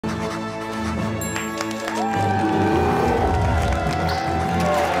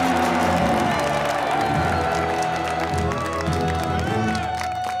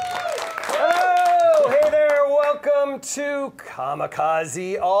Welcome to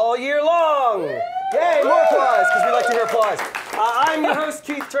Kamikaze all year long. Yay, more applause, because we like to hear applause. I'm your host,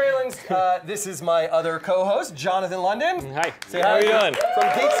 Keith Tralins. This is my other co-host, Jonathan London. Hi. Say How are you doing? From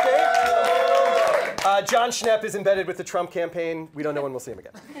Geekscape. John Schnepp is embedded with the Trump campaign. We don't know when we'll see him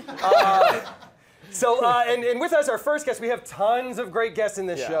again. And with us, our first guest, we have tons of great guests in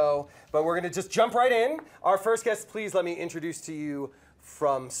this show, but we're going to just jump right in. Our first guest, please let me introduce to you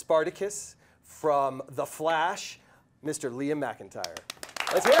from Spartacus, from The Flash, Mr. Lee McIntyre.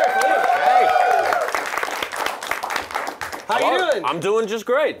 Let's hear it for Liam. Hey. How you doing? I'm doing just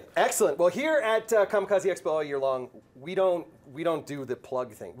great. Excellent. Well, here at Kamikaze Expo all year long, we don't do the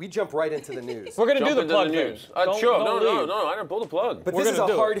plug thing. We jump right into the news. We're going to do the plug news. thing. Sure. Don't No, I don't pull the plug. But this is a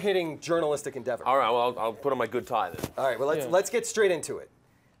hard-hitting journalistic endeavor. All right, well, I'll put on my good tie then. All right, well, let's get straight into it.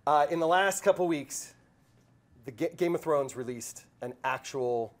 In the last couple weeks, the Game of Thrones released an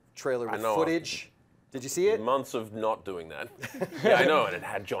actual trailer with footage. Did you see it? Months of not doing that. Yeah, I know, and it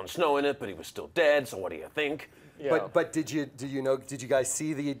had Jon Snow in it, but he was still dead, so what do you think? Yeah. But did you guys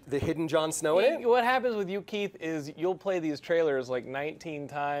see the hidden Jon Snow in it? What happens with you, Keith, is you'll play these trailers like 19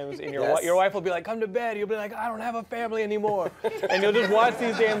 times, and your wife will be like, "Come to bed." You'll be like, "I don't have a family anymore," and you'll just watch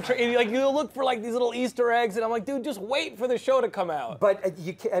these damn you'll look for like these little Easter eggs, and I'm like, dude, just wait for the show to come out. But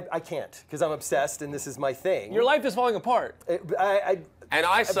I can't because I'm obsessed, and this is my thing. Your life is falling apart. And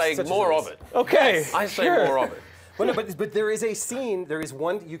I say more of it. Okay. I say more of it. Well, no, but there is a scene. There is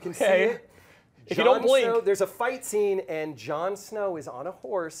one you can see it. If you don't blink. There's a fight scene, and Jon Snow is on a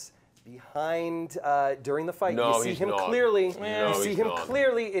horse behind during the fight. No, you see he's him not. clearly. No, you see he's him not.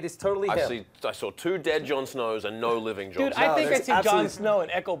 clearly. It is totally him. I saw 2 dead Jon Snows and no living Jon Dude, Snow. I think I see Jon Snow in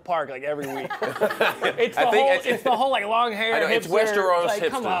Echo Park like every week. It's the whole like long hair. I know, it's Westeros hipsters.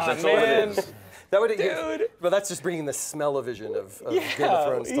 Come on, that's man. all it is. Dude. Well, that's just bringing the smell-o-vision of Game of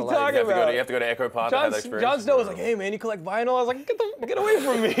Thrones to life. You have to go to Echo Park to have that experience. Jon Snow was like, "Hey man, you collect vinyl?" I was like, "Get away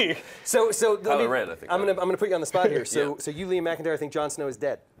from me!" So Ren, I think. I'm gonna put you on the spot here. So you, Liam McIntyre, think Jon Snow is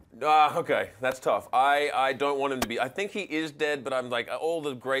dead? Okay, that's tough. I don't want him to be. I think he is dead, but I'm like, all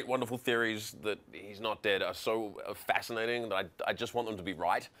the great, wonderful theories that he's not dead are so fascinating that I just want them to be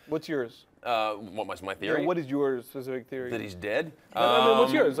right. What's yours? What was my theory? Yeah, what is your specific theory? That he's dead. I mean,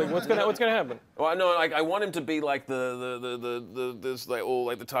 what's yours? Like, what's gonna happen? Well, no, like I want him to be like the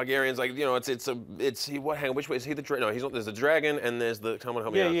the Targaryens. Like, you know, which way is he the no? He's not. There's the dragon and there's the. Come on,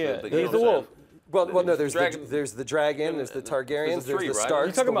 help me out. He's the wolf. Well, no. There's the dragon. There's the Targaryens. There's the Starks.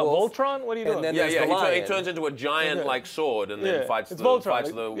 You talking about wolf. Voltron? What are you doing? And then there's the lion. He turns into a giant like sword and then fights the Voltron. White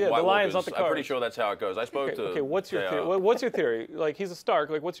the lion's Walkers. not the I'm pretty sure that's how it goes. I spoke to. Okay, what's your theory? What's your theory? Like, he's a Stark.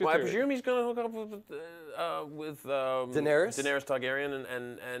 Like, what's your theory? I presume he's going to hook up with Daenerys Targaryen,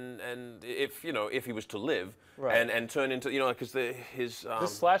 and if he was to live and turn into because his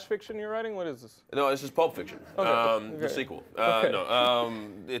this slash fiction you're writing. What is this? No, this is Pulp Fiction. Okay. The sequel.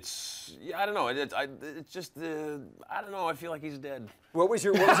 It's I don't know. It's just I don't know. I feel like he's dead. What was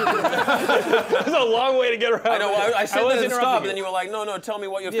your? That's a long way to get around. I know. I said that at the start, but then you were like, no. Tell me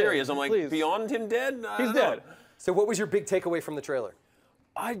what your theory is. I'm like, please. Beyond him dead? He's dead. So what was your big takeaway from the trailer?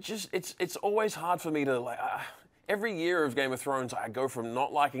 It's always hard for me to like. Every year of Game of Thrones, I go from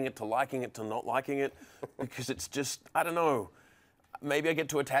not liking it to liking it to not liking it because it's just I don't know. Maybe I get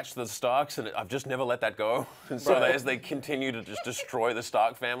too attached to the Starks, and I've just never let that go. And so as they continue to just destroy the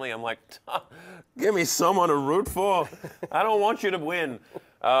Stark family, I'm like, give me someone to root for. I don't want you to win.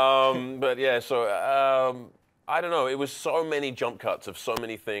 But yeah, so I don't know. It was so many jump cuts of so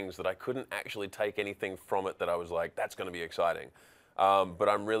many things that I couldn't actually take anything from it that I was like, that's going to be exciting. But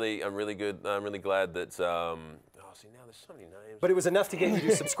I'm really glad that. See now there's so many names. But it was enough to get you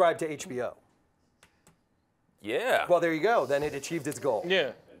to subscribe to HBO. Yeah. Well, there you go. Then it achieved its goal.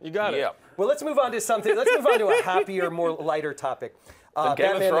 Yeah, you got it. Well, let's move on to something. Let's move on to a happier, more lighter topic.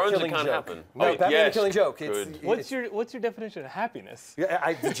 Game of Thrones, the Killing it can't Joke. happen. No, Batman the Killing Joke. What's your definition of happiness?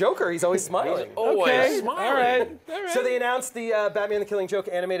 Yeah, the Joker. He's always smiling. Always smiling. All right. So they announced the Batman the Killing Joke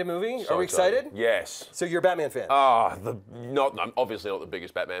animated movie. Are we excited? Yes. So you're a Batman fan? I'm obviously not the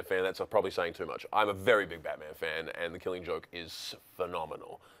biggest Batman fan. That's probably saying too much. I'm a very big Batman fan, and the Killing Joke is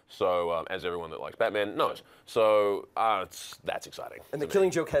phenomenal. So, as everyone that likes Batman knows. So, that's exciting. And the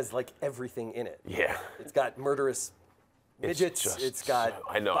Killing Joke has like everything in it. Yeah. It's got murderous midgets. It's got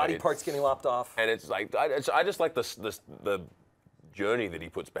body parts getting lopped off. And it's like I just like the journey that he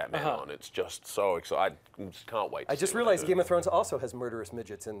puts Batman on. It's just so exciting. I just can't wait. I just realized Game of Thrones also has murderous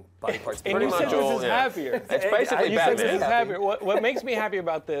midgets and body parts. And you said this is happier. It's basically Batman. This is happier. What makes me happy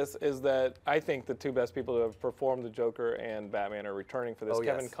about this is that I think the two best people to have performed the Joker and Batman are returning for this.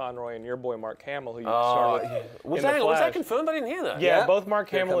 Kevin Conroy and your boy Mark Hamill, who you started Was that confirmed? I didn't hear that. Yeah, both Mark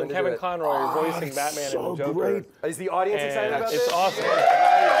Hamill and Kevin Conroy are voicing Batman and the Joker. Great. Is the audience excited about this? It's awesome.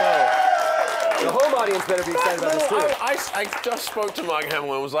 The home audience better be excited about this too. I just spoke to Mark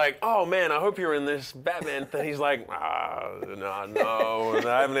Hamill and was like, oh man, I hope you're in this Batman thing. He's like, no,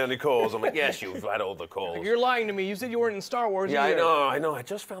 I haven't had any calls. I'm like, yes, you've had all the calls. You're lying to me. You said you weren't in Star Wars either. I know. I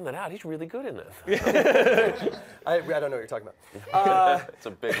just found that out. He's really good in it. I don't know what you're talking about. It's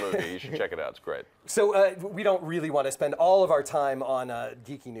a big movie. You should check it out. It's great. So we don't really want to spend all of our time on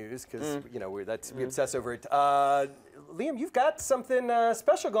geeky news because we obsess over it. Liam, you've got something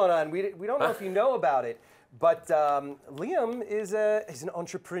special going on. We don't know if you know about it, but Liam is an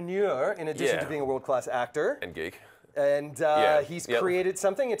entrepreneur in addition to being a world-class actor. And geek. And he's created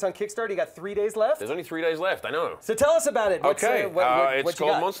something. It's on Kickstarter. You got 3 days left. There's only 3 days left. I know. So tell us about it. It's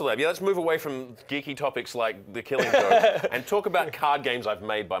called Monster Lab. Yeah, let's move away from geeky topics like the Killing Joke and talk about card games I've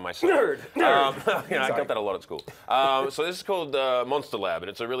made by myself. Nerd. I got that a lot at school. So this is called Monster Lab, and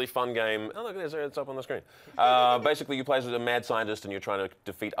it's a really fun game. Oh, look, it's up on the screen. Basically, you play as a mad scientist, and you're trying to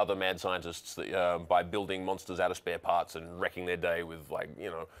defeat other mad scientists by building monsters out of spare parts and wrecking their day with, like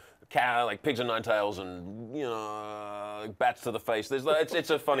pigs and nine tails and bats to the face. It's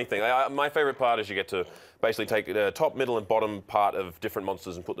a funny thing. My favorite part is you get to basically take the top, middle, and bottom part of different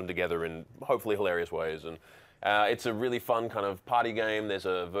monsters and put them together in hopefully hilarious ways. And it's a really fun kind of party game. There's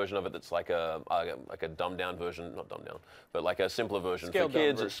a version of it that's like a dumbed down version, not dumbed down, but like a simpler version for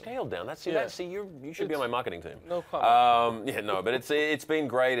kids. It's scaled down. You should be on my marketing team. No problem. But it's been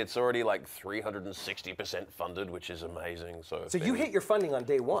great. It's already like 360% funded, which is amazing. So you hit your funding on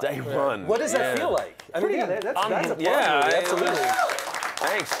day one. Day one. What does that feel like? I mean, that's a positive. Absolutely.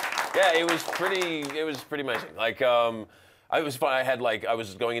 Thanks. Yeah, it was pretty amazing. Like, it was fun. I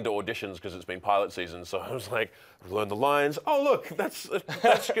was going into auditions because it's been pilot season, so I was like, learn the lines. Oh, look, that's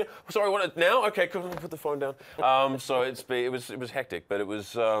good. Sorry, what now? Okay, cool. Put the phone down. So it was hectic, but it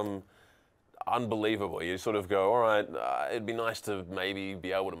was unbelievable. You sort of go, all right, it'd be nice to maybe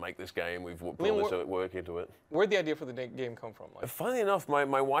be able to make this game. We've put all this work into it. Where'd the idea for the game come from? Funnily enough,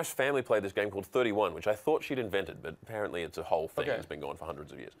 my wife's family played this game called 31, which I thought she'd invented, but apparently it's a whole thing. It's been going for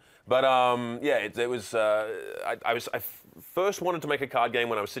hundreds of years. But it was. I first wanted to make a card game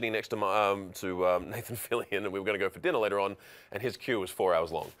when I was sitting next to Nathan Fillion, and we were going to go for dinner later on, and his queue was 4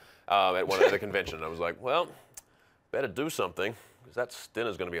 hours long at the convention. And I was like, well, better do something, because that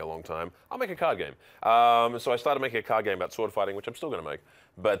dinner's going to be a long time. I'll make a card game. So I started making a card game about sword fighting, which I'm still going to make.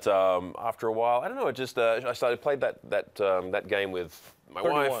 But after a while, I don't know, it just I played that game with my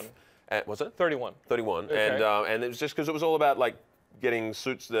 31. wife. Was it? 31. 31. Okay. And it was just because it was all about like getting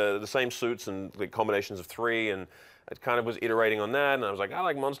suits, the same suits and the combinations of 3, and it kind of was iterating on that, and I was like, I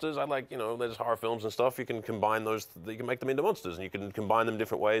like monsters, I like, there's horror films and stuff, you can combine those, you can make them into monsters, and you can combine them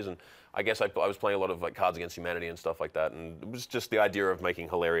different ways, and I guess I was playing a lot of like Cards Against Humanity and stuff like that, and it was just the idea of making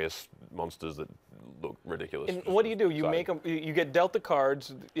hilarious monsters that look ridiculous. And what do you do? You make them, you get dealt the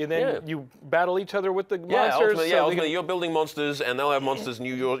cards, and then you battle each other with the monsters? Ultimately you're building monsters, and they'll have monsters, and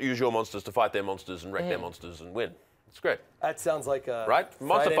you use your monsters to fight their monsters and wreck their monsters and win. It's great. That sounds like a Monster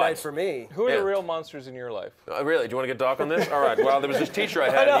Friday night for me. Who are the real monsters in your life? Really? Do you want to get dark on this? All right. Well, there was this teacher I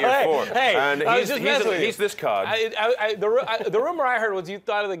had in year 4. And he's this card. The rumor I heard was you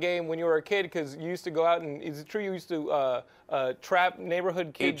thought of the game when you were a kid because you used to go out and, is it true you used to trap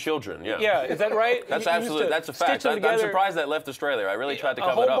neighborhood kids? Children, yeah. Yeah, is that right? That's absolutely, that's a fact. I'm surprised that left Australia. I really tried to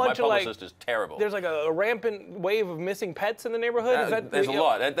cover it up. My publicist is terrible. There's like a rampant wave of missing pets in the neighborhood? There's a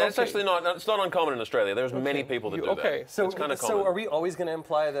lot. That's actually it's not uncommon in Australia. There's many people that do that. Okay. So, it's kind of common. So are we always going to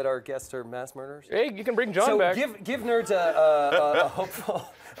imply that our guests are mass murderers? Hey, you can bring John back. Give nerds a hopeful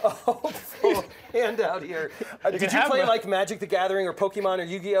handout here. Did you play like Magic the Gathering or Pokemon or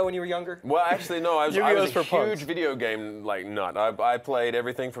Yu-Gi-Oh when you were younger? Well, actually, no. I was a huge video game nut. I played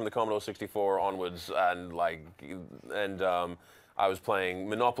everything from the Commodore 64 onwards, and I was playing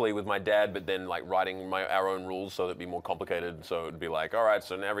Monopoly with my dad, but then like writing our own rules so that it'd be more complicated. So it'd be like, all right,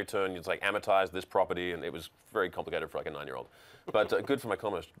 so in every turn it's like amortize this property, and it was very complicated for like a 9-year-old. But good for my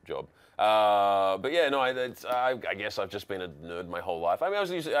commerce job. But yeah, no, I guess I've just been a nerd my whole life. I mean,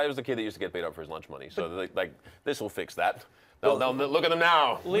 I was the kid that used to get beat up for his lunch money. So like this will fix that. They'll look at them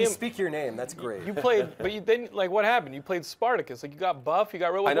now. We speak your name. That's great. You played, but then like what happened? You played Spartacus. Like you got buff. You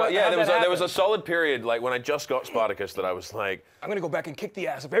got real. I know. Yeah, there was a solid period like when I just got Spartacus that I was like, I'm gonna go back and kick the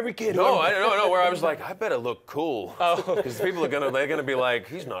ass of every kid. No, where I was like, I better look cool. Because people they're gonna be like,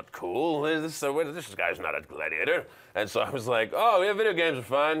 he's not cool. This guy's not a gladiator. And so I was like, oh yeah, video games are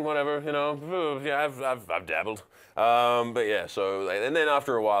fine, whatever, you know. Yeah, I've dabbled. But yeah, so and then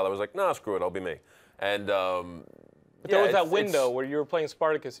after a while I was like, nah, screw it, I'll be me. And but there was that window where you were playing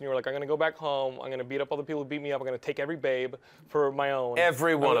Spartacus and you were like, I'm going to go back home, I'm going to beat up all the people who beat me up, I'm going to take every babe for my own.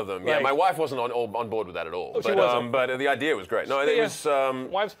 Every one of them. Yeah, my wife wasn't on board with that at all. Oh, she wasn't. But the idea was great. No, it was.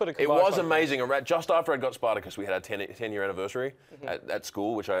 Wives put a it was amazing. Just after I got Spartacus, we had a 10-year anniversary at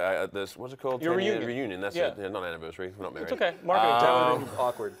school, which what's it called? Your reunion. Reunion. That's it. Yeah, not anniversary. We're not married. It's okay. Marketing.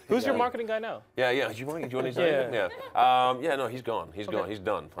 Awkward. Who's your marketing guy now? Yeah. Do you want his name? Yeah. Yeah. No, he's gone. He's gone. He's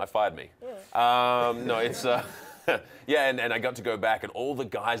done. I fired me. No, it's. Yeah, and I got to go back, and all the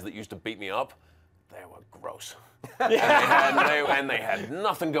guys that used to beat me up, they were gross. and they had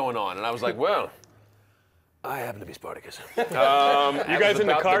nothing going on, and I was like, well, I happen to be Spartacus. You guys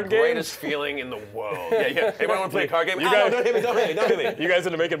into card the games? Greatest feeling in the world. Yeah. Anyone want to play a card game? Don't hit me. You guys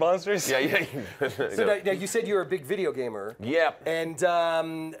into making monsters? Yeah. So now you said you were a big video gamer. Yep. And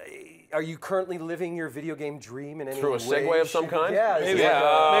are you currently living your video game dream in any way? Through a segue of some kind? Yeah. Maybe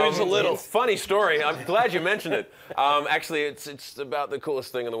just a little. Funny story. I'm glad you mentioned it. Actually, it's about the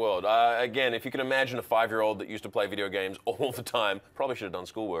coolest thing in the world. Again, if you can imagine a 5-year-old that used to play video games all the time, probably should have done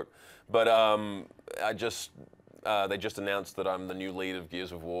schoolwork. But they just announced that I'm the new lead of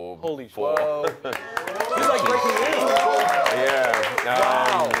Gears of War. Holy shit. Whoa. It's like breaking news. Yeah.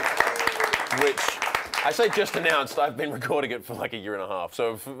 Wow. Which, I say just announced, I've been recording it for like a year and a half,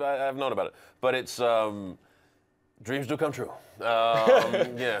 so I've known about it. But it's, dreams do come true.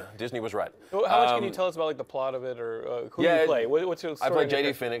 Yeah, Disney was right. How much can you tell us about like the plot of it, or who you play? What's your story? I play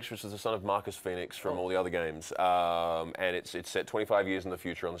JD Phoenix, which is the son of Marcus Phoenix from all the other games. And it's set 25 years in the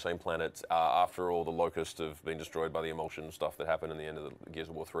future on the same planet after all the locusts have been destroyed by the emulsion stuff that happened in the end of the Gears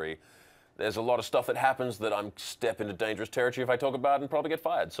of War 3. There's a lot of stuff that happens that I'm step into dangerous territory if I talk about it and probably get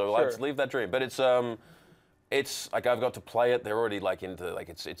fired. So let's leave that dream. But it's like I've got to play it. They're already like into like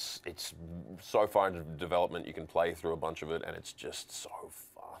it's so far into development. You can play through a bunch of it, and it's just so fun.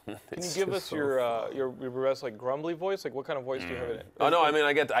 Can you give us your best like grumbly voice? Like what kind of voice do you have in it? Oh no, I mean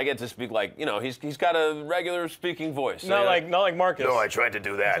I get to speak like he's got a regular speaking voice. Not like Marcus. No, I tried to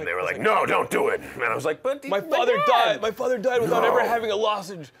do that, and they were like, no, don't do it. And I was like, but my father died. My father died without ever having a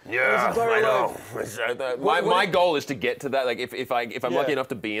lozenge. Yeah, I know. My goal is to get to that. Like if I'm lucky enough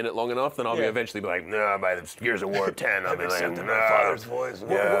to be in it long enough, then I'll be eventually be like, no, by the Gears of War 10, I'll be like, my father's voice.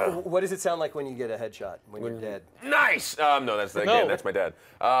 Yeah. What does it sound like when you get a headshot when you're dead? Nice. No, that's my dad.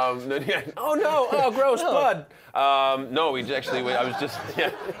 Oh no! Oh, gross blood. No, I was just.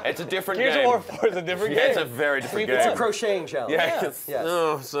 Yeah, it's a different game. Gears of War 4 is a different game. It's a very different game. It's a crocheting challenge. Yeah. Yes.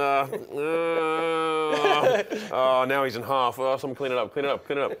 No, it's, oh, now he's in half. Oh, someone clean it up.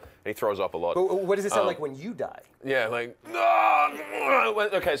 And he throws up a lot. But what does it sound like when you die? Yeah, like.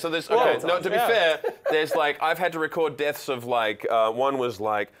 Okay, so there's. Okay, no, to be fair, there's like I've had to record deaths of like one was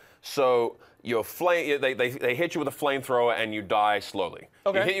like so. Your flame, they hit you with a flamethrower and you die slowly.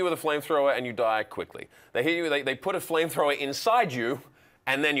 Okay. They hit you with a flamethrower and you die quickly. They hit you, they put a flamethrower inside you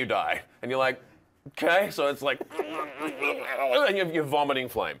and then you die. And you're like, okay, so it's like, and you're vomiting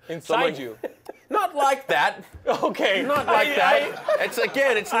flame. Inside you? Not like that. Okay. Not like that.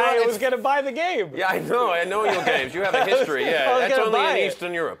 It's not. I was going to buy the game. Yeah, I know your games. You have a history. Yeah, that's only in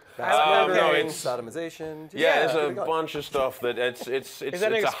Eastern Europe. Sodomization. Yeah, there's a bunch of stuff that it's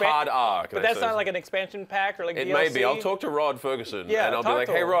a hard R. But that's not like an expansion pack or like it DLC? may be. I'll talk to Rod Ferguson and I'll be like,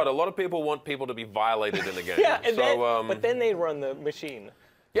 hey Rod, a lot of people want people to be violated in the game. Yeah, and but then they run the machine.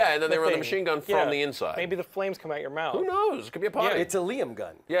 Yeah, and then they run the machine gun from the inside. Maybe the flames come out your mouth. Who knows? It could be a party. Yeah, it's a Liam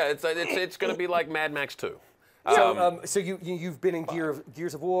gun. Yeah, it's going to be like Mad Max 2. So you've been in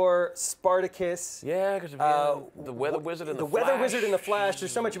Gears of War, Spartacus. Yeah, because the Weather Wizard and the Flash. The Weather Wizard and the Flash.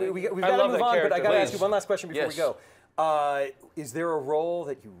 There's so much. We've got to move on, but I got to ask you one last question before we go. Is there a role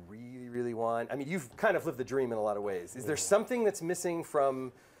that you really, really want? I mean, you've kind of lived the dream in a lot of ways. Is there something that's missing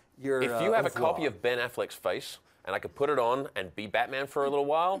from your? If you have a copy of Ben Affleck's face, and I could put it on and be Batman for a little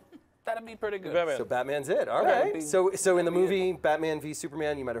while, that'd be pretty good. So Batman's it. All right. So in the movie Batman v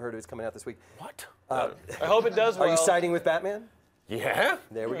Superman, you might have heard it's coming out this week. What? I hope it does well. Are you siding with Batman? Yeah.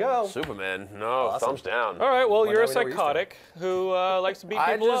 There we go. Superman. No, thumbs down. All right. Well, you're a psychotic who likes to beat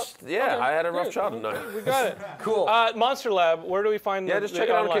people up. Yeah, I had a rough childhood. No. We got it. Cool. Monster Lab. Where do we find? Yeah, just check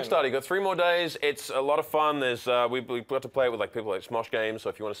it out on Kickstarter. You got 3 more days. It's a lot of fun. There's we've got to play it with like people like Smosh Games. So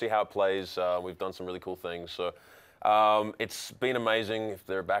if you want to see how it plays, we've done some really cool things. So. It's been amazing. If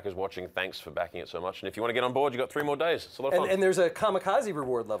there are backers watching, thanks for backing it so much. And if you want to get on board, you've got 3 more days. It's a lot of fun. And there's a Comikaze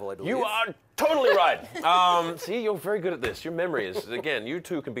reward level, I believe. You are totally right. See, you're very good at this. Your memory is, again, you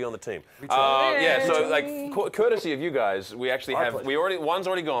two can be on the team. Yeah, so like, courtesy of you guys, we actually have, one's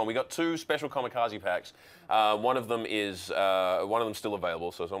already gone. We got 2 special Comikaze packs. One of them is, one of them's still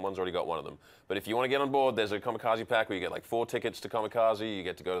available, so someone's already got one of them. But if you want to get on board, there's a Comikaze pack where you get like 4 tickets to Comikaze. You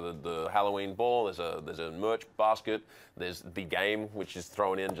get to go to the Halloween ball. There's a merch basket. There's the game, which is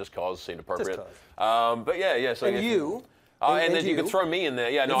thrown in just cause seemed appropriate. But yeah. So and you. And then you can throw me in there.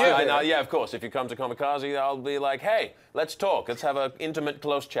 Yeah, no, yeah, of course. If you come to Comikaze, I'll be like, hey, let's talk. Let's have an intimate,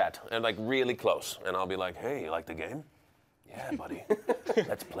 close chat, and like really close. And I'll be like, hey, you like the game? Yeah, buddy.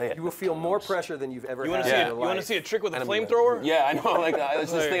 Let's play it. You will feel more pressure than you've ever had in your life. You want to see a trick with a flamethrower? Yeah, I know. Like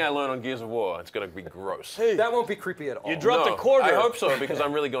it's this thing I learned on Gears of War. It's gonna be gross. Hey, that won't be creepy at all. You dropped a quarter. I hope so because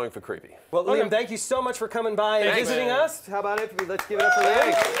I'm really going for creepy. Well, Liam, thank you so much for coming by and visiting us. How about it? Let's give it up for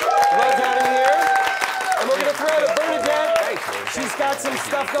Liam. Love having you here. And we're gonna throw to Bernadette. She's got some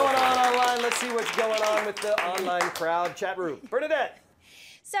stuff going on online. Let's see what's going on with the online crowd chat room. Bernadette.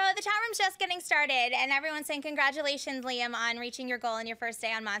 So the chat room's just getting started, and everyone's saying congratulations, Liam, on reaching your goal in your first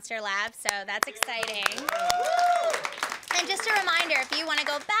day on Monster Lab. So that's exciting. And just a reminder, if you want to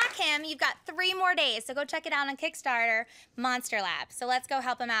go back him, you've got 3 more days. So go check it out on Kickstarter, Monster Lab. So let's go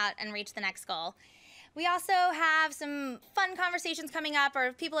help him out and reach the next goal. We also have some fun conversations coming up,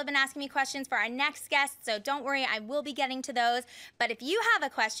 or people have been asking me questions for our next guest, so don't worry, I will be getting to those. But if you have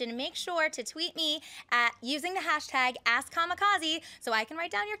a question, make sure to tweet me at using the hashtag AskKomikaze so I can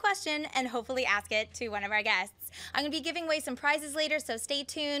write down your question and hopefully ask it to one of our guests. I'm going to be giving away some prizes later, so stay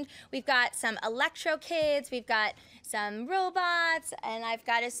tuned. We've got some electro kids, we've got some robots, and I've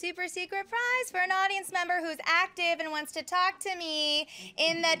got a super secret prize for an audience member who's active and wants to talk to me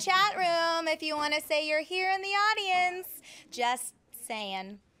in the chat room. If you want to say you're here in the audience, just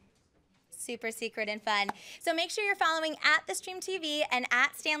saying. Super secret and fun. So make sure you're following at theStreamtv and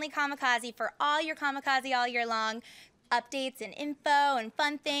at Stanley Comikaze for all your Comikaze all year long. Updates and info and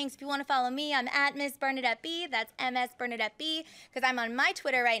fun things. If you want to follow me, I'm at Ms. Bernadette B. That's MS Bernadette B, because I'm on my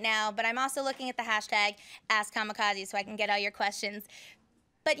Twitter right now, but I'm also looking at the hashtag AskKomikaze so I can get all your questions.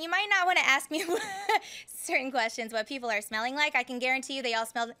 But you might not want to ask me certain questions, what people are smelling like. I can guarantee you they all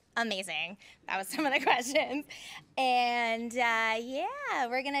smelled amazing. That was some of the questions. And yeah,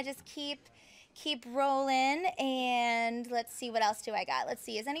 we're going to just keep rolling. And let's see, what else do I got? Let's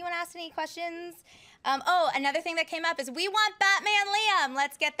see, has anyone asked any questions? Oh, another thing that came up is we want Batman Liam.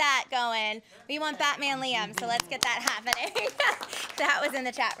 Let's get that going. We want Batman Liam, so let's get that happening. That was in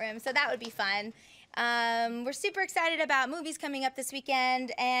the chat room, so that would be fun. We're super excited about movies coming up this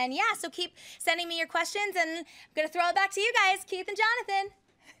weekend, and yeah, so keep sending me your questions, and I'm going to throw it back to you guys, Keith and Jonathan.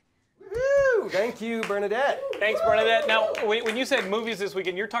 Woo! Thank you, Bernadette. Thanks, Bernadette. Now, when you said movies this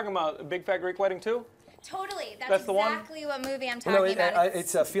weekend, you're talking about Big Fat Greek Wedding too? Totally. That's exactly what movie I'm talking about. No,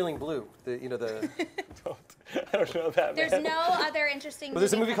 it's Feeling Blue. The I don't know that. There's no other interesting. Well,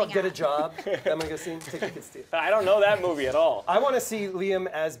 there's a movie called Get a Job. I'm gonna see. Take the kids to it. I don't know that movie at all. I want to see Liam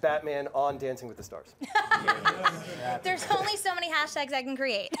as Batman on Dancing with the Stars. There's only so many hashtags I can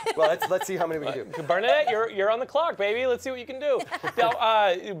create. Well, let's see how many we can do. Bernadette, you're on the clock, baby. Let's see what you can do.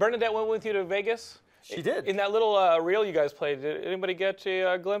 Now, Bernadette went with you to Vegas. She did. In that little reel you guys played, did anybody get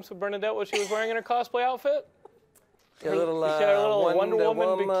a glimpse of Bernadette, what she was wearing in her cosplay outfit? She had a little Wonder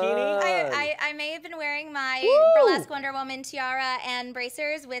Woman bikini. I may have been wearing my burlesque Wonder Woman tiara and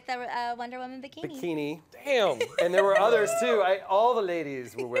bracers with a Wonder Woman bikini. Damn. And there were others too. All the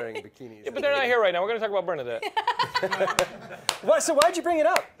ladies were wearing bikinis. Yeah, but they're not here right now. We're going to talk about Bernadette. So why'd you bring it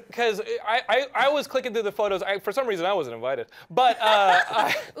up? Because I was clicking through the photos. For some reason, I wasn't invited. But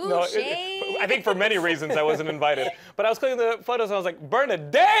shade. I think for many reasons I wasn't invited. But I was clicking through the photos and I was like,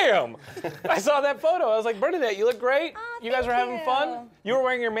 Bernadette! I saw that photo. I was like, Bernadette, you look great. Oh, you guys were having fun. You were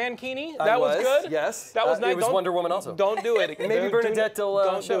wearing your mankini. That was good. Yes. That was nice. It was Wonder Woman also. Don't do it. Maybe Bernadette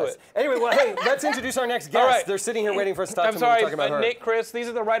will show us. Anyway, well, hey, let's introduce our next guest. All right. They're sitting here waiting for us to talk to them. I'm sorry, sorry, Nick, Chris. These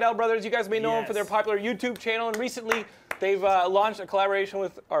are the Riedell brothers. You guys may know them for their popular YouTube channel, and recently they've launched a collaboration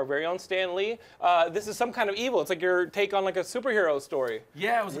with our very own Stan Lee. This is Some Kind of Evil. It's like your take on like a superhero story.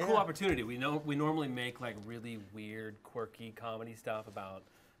 Yeah, it was a cool opportunity. We normally make like really weird, quirky comedy stuff about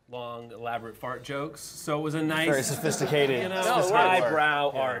long, elaborate fart jokes. So it was a nice, very sophisticated,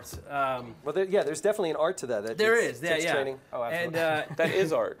 highbrow art. Well, there's definitely an art to that. There is, yeah. Training. Oh, absolutely. And that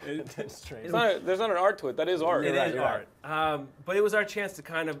is art. There's not an art to it. That is art. It is art. But it was our chance to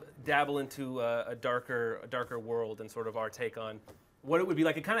kind of dabble into a darker world and sort of our take on what it would be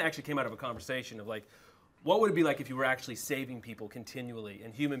like. It kind of actually came out of a conversation of like, What would it be like if you were actually saving people continually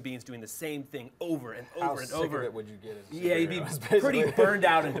and human beings doing the same thing over and over and over? How sick of it would you get as a Yeah, you'd be pretty burned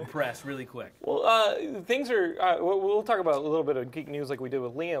out and depressed really quick. Well, things are, we'll talk about a little bit of geek news like we did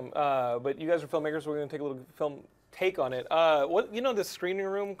with Liam, but you guys are filmmakers, so we're going to take a little film take on it. The screening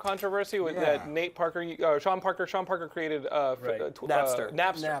room controversy with that Nate Parker, Sean Parker created Napster.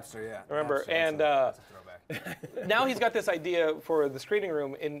 Napster, yeah. Remember? That's a throwback. Now he's got this idea for the screening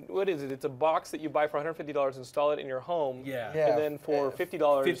room, and what is it? It's a box that you buy for $150, install it in your home, Yeah. and then for $50,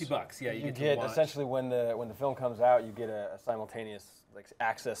 $50, yeah, You get get to watch. essentially when the film comes out, you get a simultaneous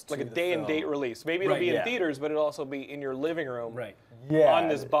access to like a the day and film. date release. Maybe it'll Right, be in yeah. theaters, but it'll also be in your living room, Right. Yeah. on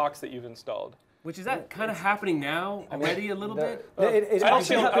this box that you've installed. Which is that kind of happening now already a little bit? It I don't actually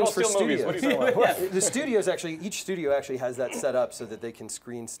steal happens for movies. What are you studios. talking about? The studios actually, each studio actually has that set up so that they can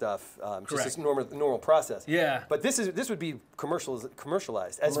screen stuff just as normal process. Yeah. But this would be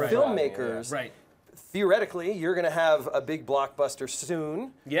commercialized. As Right. filmmakers, Right. theoretically, you're going to have a big blockbuster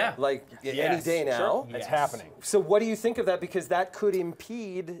soon. Yeah. Like any Yes, day now. sure. It's Yes. happening. So what do you think of that? Because that could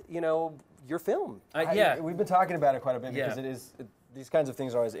impede, your film. We've been talking about it quite a bit because Yeah. these kinds of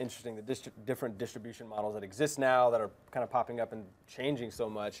things are always interesting. The different distribution models that exist now that are kind of popping up and changing so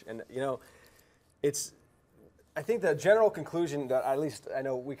much, and I think the general conclusion that at least I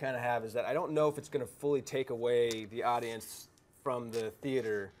know we kind of have is that I don't know if it's going to fully take away the audience from the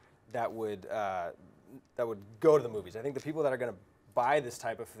theater that would go to the movies. I think the people that are going to buy this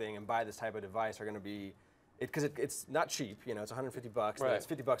type of thing and buy this type of device are going to be because it's not cheap. It's $150, and it's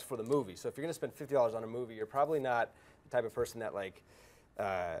 $50 for the movie. So if you're going to spend $50 on a movie, you're probably not the type of person that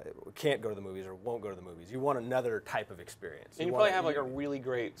can't go to the movies or won't go to the movies. You want another type of experience. And you probably have like a really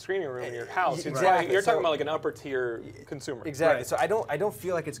great screening room in your house. Exactly. You're talking about like an upper tier consumer. Exactly. Right. So I don't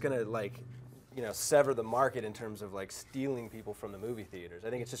feel like it's gonna sever the market in terms of like stealing people from the movie theaters. I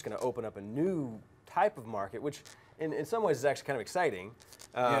think it's just gonna open up a new type of market, which in some ways is actually kind of exciting.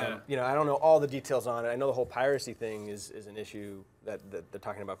 I don't know all the details on it. I know the whole piracy thing is an issue that they're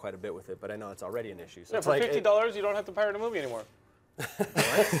talking about quite a bit with it, but I know it's already an issue. So Yeah, it's for like $50, you don't have to pirate a movie anymore.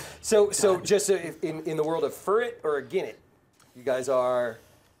 So just in the world of fur it or again it, you guys are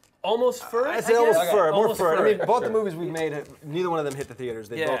Almost fur it? I say almost fur it, more Almost fur it. I mean, it. both the movies we've made, neither one of them hit the theaters.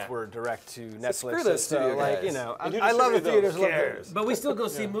 They Yeah. both were direct to Netflix. screw those studio guys. I love the theaters. I love theaters. But we still go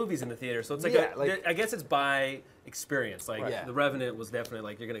see movies in the theater, so it's like, I guess it's by experience. Like Right. The Revenant was definitely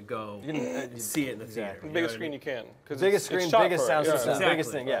like you're gonna go see it in the theater. Exactly. you know Biggest what I screen mean? you can. 'Cause Biggest it's screen, shot biggest for it. sound Yeah. system, Exactly.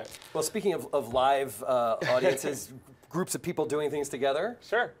 biggest thing. Yeah. Well, speaking of live audiences, groups of people doing things together.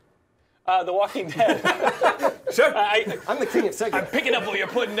 Sure. The Walking Dead. Sure. I'm the king of segments. Picking up what you're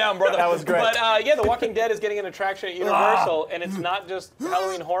putting down, brother. That was great. But The Walking Dead is getting an attraction at Universal, and it's not just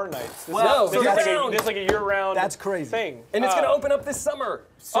Halloween Horror Nights. This is like a year-round That's crazy. thing. And it's going to open up this summer.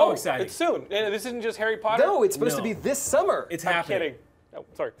 So exciting. It's soon. This isn't just Harry Potter. No, it's supposed to No. be this summer. It's I'm happening. kidding. Oh,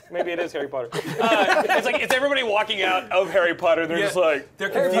 sorry. Maybe it is Harry Potter. It's everybody walking out of Harry Potter. They're just like. They're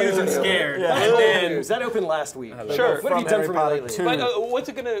confused and scared. Yeah. And then News. That opened last week. Sure. What have you done for me lately? But what's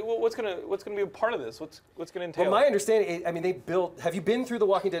gonna be a part of this? What's gonna entail? Well, my understanding, I mean, they built. Have you been through the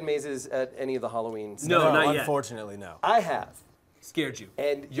Walking Dead mazes at any of the Halloween? No, not yet. Unfortunately, no. I have. Scared you.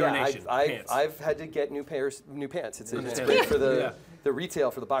 And Urination, pants. I've had to get new pants. It's Understand. great for Yeah. the retail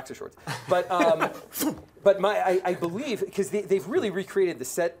for the boxer shorts. But I believe because they've really recreated the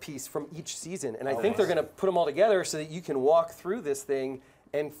set piece from each season, and I think they're going to put them all together so that you can walk through this thing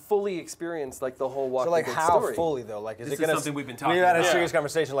and fully experience like the whole Walking So like Dead how story. fully though? Like This it is gonna? something we've been talking We had a about. serious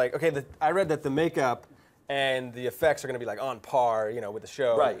conversation. Like okay, I read that the makeup and the effects are gonna be like on par, with the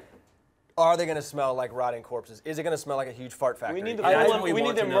show. Right. Are they gonna smell like rotting corpses? Is it gonna smell like a huge fart factory? we need the That's full, what we we need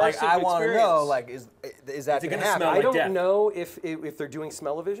want the to know. immersive Like I want to experience. know. Like is that it gonna gonna happen? smell I like don't death. know if they're doing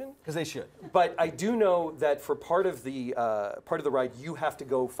smell-o-vision, Because they should. but I do know that for part of the ride, you have to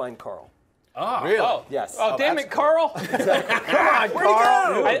go find Carl. Oh, Really? Oh, Yes. Oh, damn that's it, Carl! Come on,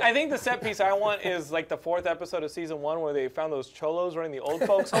 Carl. I think the set piece I want is like the 4th episode of season 1 where they found those cholos running the old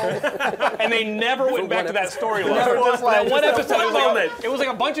folks home, and they never went back to that storyline. That one episode, it was like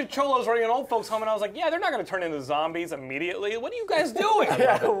a bunch of cholos running an old folks home, and I was like, yeah, they're not going to turn into zombies immediately. What are you guys doing?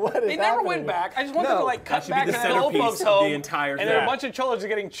 What is They never went happening? back. I just want them to like cut should be back the to the old centerpiece folks of the home, entire and then a thing. bunch of cholos are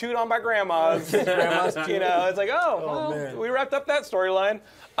getting chewed on by grandmas. It's like, man. we wrapped up that storyline.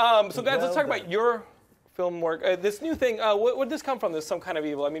 So guys, let's talk about your film work. This new thing, where did this come from? This Some Kind of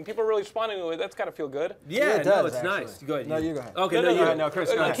Evil. I mean, people are really responding to it. That's got to feel good. Yeah, it no, does, it's actually. nice. Go ahead. No, you go ahead. Okay, No, no, no, you. no, No,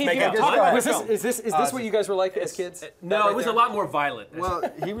 Chris, go ahead. Keith, Make you it- talk go ahead. about Is this what you guys were like as kids? No, That it was right a lot more violent. Well,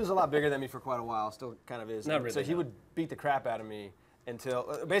 he was a lot bigger than me for quite a while. Still kind of is. Not really, So he no. would beat the crap out of me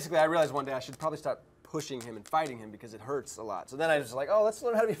until basically I realized one day I should probably start pushing him and fighting him because it hurts a lot. So then I was like, oh, let's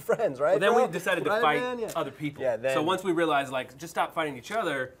learn how to be friends, right? Well, then bro? we decided to Right, fight man? Yeah. other people. Yeah, then, so once we realized, like, just stop fighting each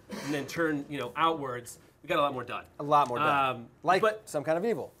other and then turn, outwards, we got a lot more done. a lot more done. But some kind of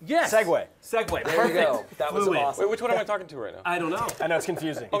evil. Yes. Segue. Segue. There you go. Perfect. That was Flew in. awesome. Wait, which one am I talking to right now? I don't know. I know it's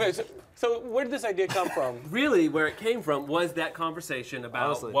confusing. Okay, so where did this idea come from? Really, where it came from was that conversation about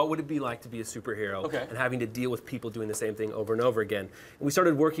Honestly. what would it be like to be a superhero Okay. and having to deal with people doing the same thing over and over again. And we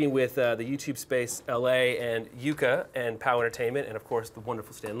started working with the YouTube space LA and Yuka and POW Entertainment and, of course, the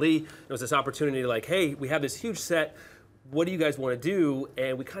wonderful Stan Lee. There was this opportunity like, hey, we have this huge set. What do you guys want to do?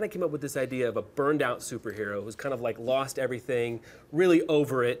 And we kind of came up with this idea of a burned out superhero who's kind of like lost everything, really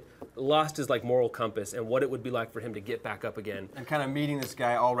over it, lost his like moral compass, and what it would be like for him to get back up again. And kind of meeting this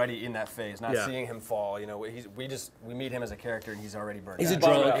guy already in that phase, not Yeah. seeing him fall. You know, we meet him as a character, and he's already burned out. He's a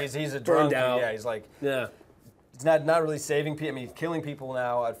drunk. He's a Burned drunk. out. Yeah, he's like, Yeah. he's not really saving people. I mean, he's killing people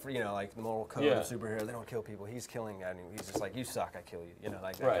now. Like the moral code Yeah. of superheroes, they don't kill people. He's killing. I mean, he's just like, you suck, I kill you.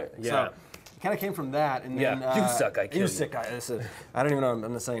 Like that. Right. Kind of thing. Yeah. So, it kind of came from that, and then Yeah. You suck, I kill you. You suck, I don't even know I'm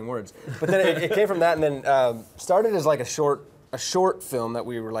not saying words, but then it came from that, and then started as like a short film that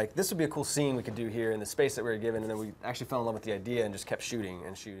we were like, this would be a cool scene we could do here in the space that we were given, and then we actually fell in love with the idea and just kept shooting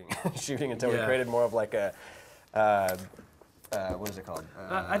and shooting and shooting until we Yeah. created more of like a, what is it called?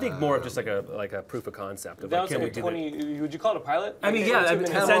 I think more of just like a proof of concept. Of That like, was can we like do a that? 20, would you call it a pilot? I mean, yeah, Kind of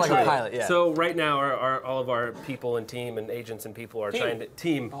essentially. like a pilot, yeah. So right now, all of our people and team and agents and people are trying to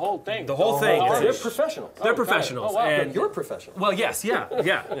The whole thing. The whole thing. Oh, They're professionals. They're professionals. Oh, wow. And You're professional. well, yes, yeah.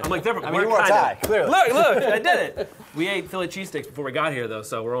 I'm like, they're, I mean, you wore a tie, clearly. Look, I did it. We ate Philly cheesesteaks before we got here, though,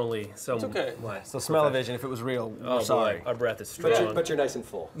 so we're only so. It's okay. So smell-o-vision, if it was real, Oh, we're sorry. boy, our breath is strong. But you're nice and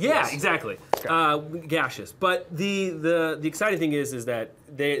full. Yeah, exactly. Gaseous. But the exciting thing is that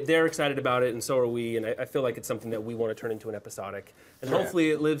they're excited about it, and so are we. And I feel like it's something that we want to turn into an episodic, and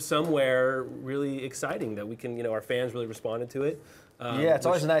hopefully it lives somewhere really exciting that we can, our fans really responded to it. Yeah, it's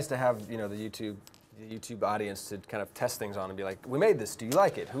always nice to have the YouTube audience to kind of test things on and be like, we made this, do you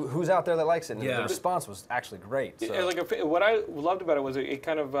like it? Who's out there that likes it? And Yeah. the response was actually great. So. Yeah, what I loved about it was it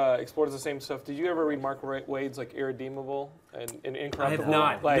kind of explores the same stuff. Did you ever read Mark Waid's like Irredeemable and Incorruptible?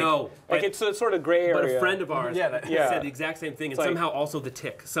 not, no. Like it's a sort of gray area. But a friend of ours said the exact same thing, and like- somehow also the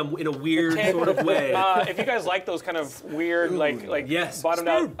Tick, in a weird sort of way. If you guys like those kind of weird, like yes. bottomed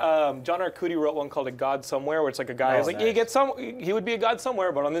out, John Arcudi wrote one called A God Somewhere, where it's like a guy who's like, he would be a god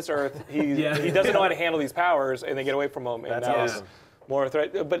somewhere, but on this earth, he doesn't know how to handle these powers, and they get away from him. And That's now awesome. he's more a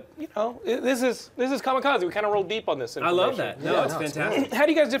threat. But this is Comikaze. We kind of roll deep on this. I love that. No, it's fantastic. How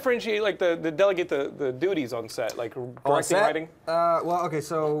do you guys differentiate, like the delegate the duties on set, like directing, writing? Well, okay,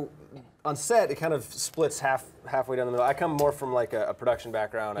 so on set it kind of splits halfway down the middle. I come more from like a production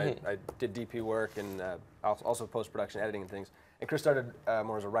background. I did DP work and also post-production editing and things. And Chris started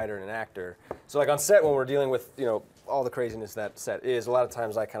more as a writer and an actor. So like on set when we're dealing with all the craziness that set is, a lot of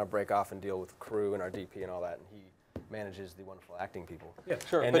times I kind of break off and deal with crew and our DP and all that, and he manages the wonderful acting people. Yeah,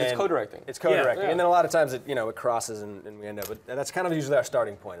 Sure, And but it's then co-directing. It's co-directing, Yeah. and then a lot of times it crosses and we end up. But that's kind of usually our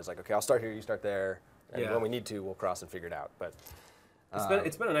starting point. It's like, okay, I'll start here, you start there, and when we need to, we'll cross and figure it out. But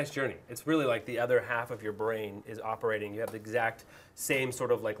It's been a nice journey. It's really like the other half of your brain is operating. You have the exact same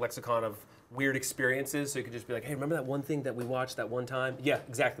sort of like lexicon of weird experiences, so you could just be like, hey, remember that one thing that we watched that one time? Yeah,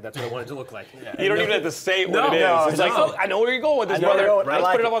 exactly. That's what I wanted to look like. You don't even have to say what No, it is. no, It's like, no. I know where you're going with this, I know where brother. you're going. I Let's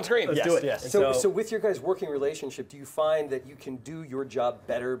like put it it. up on screen. Let's do it. Yes. And So with your guys' working relationship, do you find that you can do your job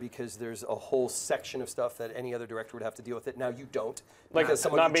better because there's a whole section of stuff that any other director would have to deal with it? Now you don't. Like because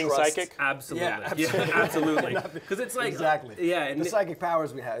someone not you being trust- psychic? Absolutely. Yeah, Yeah, absolutely. Because it's like exactly. Yeah, and the psychic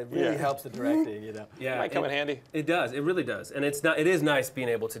powers we have, it really helps the directing, yeah, Might come in handy. It does. It really does. And it is nice being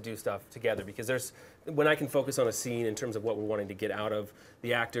able to do stuff together because when I can focus on a scene in terms of what we're wanting to get out of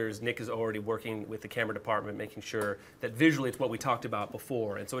the actors, Nick is already working with the camera department, making sure that visually it's what we talked about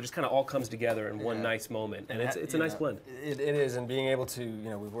before. And so it just kind of all comes together in one nice moment. And it's a nice blend. It is, and being able to,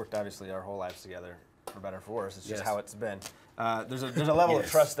 we've worked obviously our whole lives together, for better or for worse. It's just how it's been. There's a level of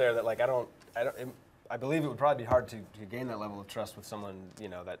trust there that like I believe it would probably be hard to gain that level of trust with someone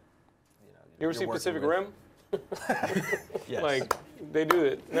that. You ever see Pacific with. Rim? Yes. Like they do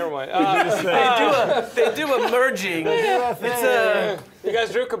it. Never mind. They do a merging. You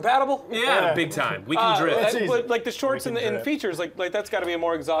guys drift compatible? Yeah, big time. We can drift. But like the shorts and features, like that's got to be a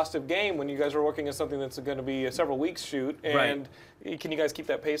more exhaustive game when you guys are working on something that's going to be a several weeks shoot. And can you guys keep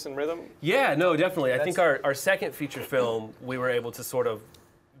that pace and rhythm? Yeah, no, definitely. I think our second feature film, we were able to sort of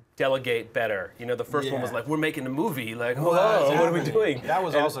delegate better. The first one was like, we're making a movie. Like, whoa, what are we doing? That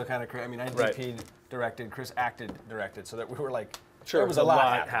was also kind of crazy. I mean, I DP'd, directed, Chris acted, directed, so that we were like, Sure, there was a lot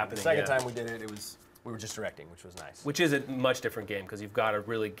happening. happening. The second time we did it, it was we were just directing, which was nice. Which is a much different game because you've got to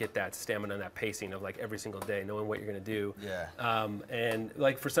really get that stamina and that pacing of like every single day, knowing what you're going to do. Yeah. And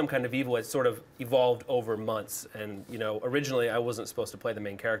like for Some Kind of Evil, it sort of evolved over months. And you know, originally I wasn't supposed to play the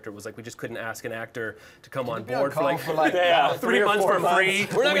main character. It was like we just couldn't ask an actor to come on board for like 3 months for free.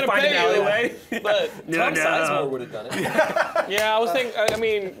 We're not going to pay you. Alleyway. But Tom Sizemore would have done it. yeah, I was thinking. I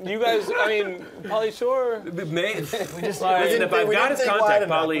mean, you guys. I mean, Pauly Shore. Listen, if I've got his contact,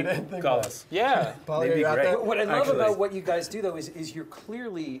 Pauly, call us. Yeah. They'd be great. What I love Actually. about what you guys do, though, is you're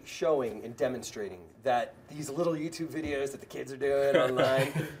clearly showing and demonstrating that these little YouTube videos that the kids are doing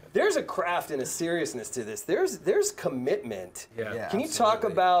online, there's a craft and a seriousness to this. There's commitment. Yeah. Can you talk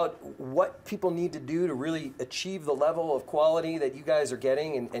about what people need to do to really achieve the level of quality that you guys are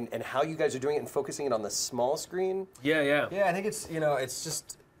getting and how you guys are doing it and focusing it on the small screen? Yeah. Yeah, I think it's, you know, it's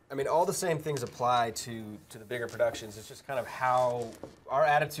just, I mean, all the same things apply to the bigger productions. It's just kind of how our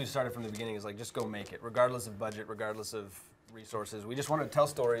attitude started from the beginning is like, just go make it, regardless of budget, regardless of resources. We just wanted to tell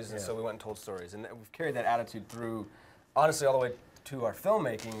stories, and so we went and told stories. And we've carried that attitude through, honestly, all the way to our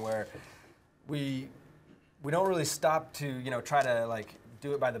filmmaking, where we don't really stop to, you know, try to like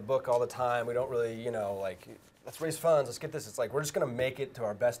do it by the book all the time. We don't really, you know, like, let's raise funds, let's get this. It's like, we're just gonna make it to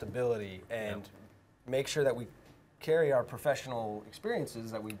our best ability and make sure that we carry our professional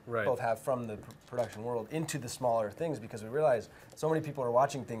experiences that we both have from the production world into the smaller things, because we realize so many people are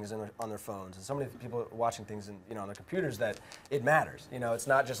watching things on their phones, and so many people are watching things on their computers that it matters. You know, it's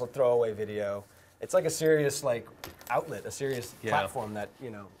not just a throwaway video. It's like a serious like outlet, a serious platform that, you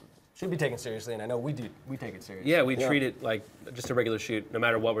know, should be taken seriously, and I know we do. We take it seriously. Yeah, we treat it like just a regular shoot, no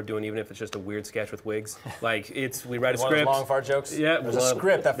matter what we're doing, even if it's just a weird sketch with wigs. Like we write a script. Long fart jokes. Yeah, there's a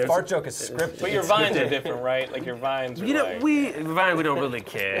script. That fart joke is scripted. But your vines are different, right? Like your vines are You know, like, Vine, we don't really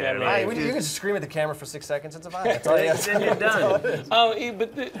care. Yeah, You can just scream at the camera for 6 seconds. It's a vibe. That's all you have. Then you're done.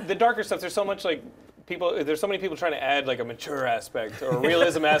 but the darker stuff, there's so much like there's so many people trying to add like a mature aspect or a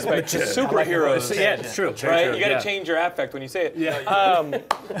realism aspect to superheroes. Yeah, it's true. Right? You got to change your affect when you say it. Yeah.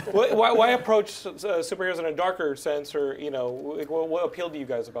 Why approach superheroes in a darker sense, or you know, what appealed to you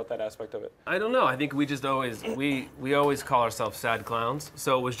guys about that aspect of it? I don't know. I think we just always we always call ourselves sad clowns,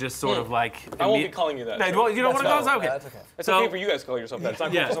 so it was just sort of like. I won't be calling you that. No, well, you don't want to call us? Okay. That's okay. It's okay for you guys to call yourself that. It's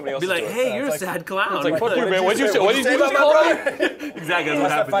not cool for somebody else Be to like, do it. hey, you're a sad clown. It's like, fuck you, man. What did you say about my brother? Exactly. That's what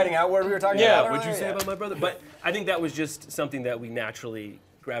That happened. fighting out word we were talking Yeah. about. What'd you say about my brother? But I think that was just something that we naturally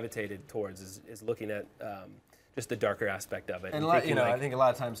gravitated towards, is looking at just the darker aspect of it. And I think a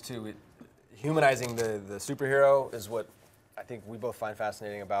lot of times too, humanizing the superhero is what I think we both find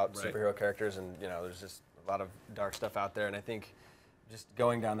fascinating about superhero characters. And you know, there's just a lot of dark stuff out there. And I think just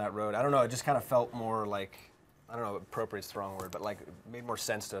going down that road, I don't know, it just kind of felt more like, I don't know, appropriate's the wrong word, but like it made more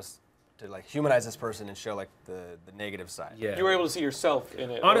sense to us to like humanize this person and show like the negative side. Yeah. You were able to see yourself in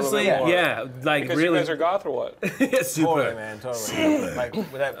it. Honestly, like because really. you guys are goth or what? Super. Totally, man, totally. Like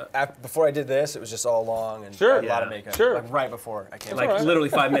with that, before I did this, it was just all long and a lot of makeup. Sure. Like right before I came. Like literally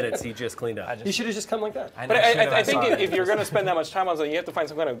 5 minutes, he just cleaned up. You should have just come like that. But I think if you're going to spend that much time on something, you have to find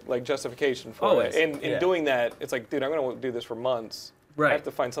some kind of like justification for it. And in doing that, it's like, dude, I'm going to do this for months. I have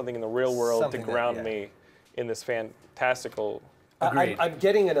to find something in the real world to ground me in this fantastical. I'm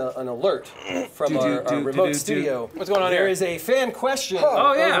getting an alert from our remote studio. What's going on There here? is a fan question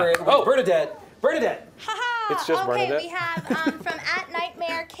Oh, yeah. over at Bernadette. Bernadette. Haha. It's just okay, Bernadette. we have from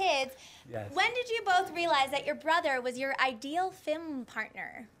 @Nightmare Kids. Yes. When did you both realize that your brother was your ideal film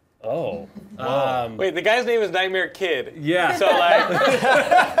partner? Oh. Wait, the guy's name is Nightmare Kid. Yeah. So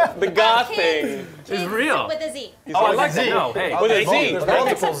like the goth Kids. thing. It's real. With a Z. I like that. No, hey. With a Z. There's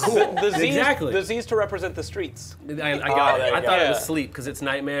multiple The Z. Exactly. The Z's to represent the streets. I got it. there you I go. thought it was Yeah. sleep because it's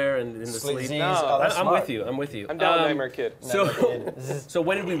nightmare and in the sleep. Z's. No, Oh, that's I'm smart. with you. I'm with you. I'm down with Nightmare Kid. So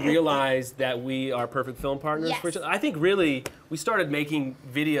when did we realize that we are perfect film partners for each other? I think really we started making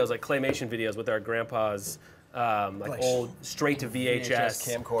videos, like claymation videos, with our grandpa's old straight to VHS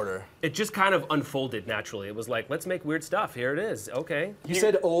camcorder. It just kind of unfolded naturally. It was like, let's make weird stuff. Here it is. Okay. You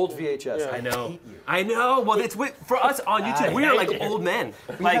said old VHS. Yeah. I know. I know. Well, it's for us on YouTube. We are like old men.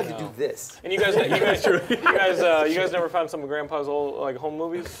 We Like had to do this. And you guys never found some of Grandpa's old like home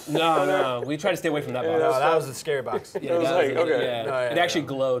movies? no. We try to stay away from that box. No, that was the scary box. It was like okay. Yeah. It actually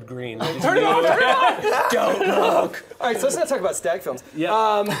glowed green. Turn it off. Don't look. All right, so let's not talk about stag films. Yeah.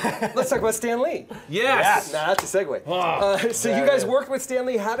 Let's talk about Stan Lee. Yes. Nah, that's a segue. So you guys worked with Stan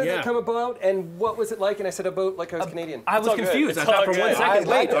Lee. How did it come come about, and what was it like? And I said about like I was Canadian. I was confused. I thought for 1 second,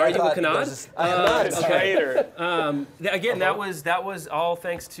 wait, are you a Kanad? Again, that was all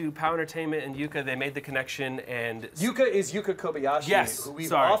thanks to Pow Entertainment and Yuka. They made the connection, and Yuka is Yuka Kobayashi, yes, who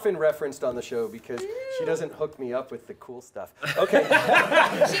we've often referenced on the show because she doesn't hook me up with the cool stuff. Okay.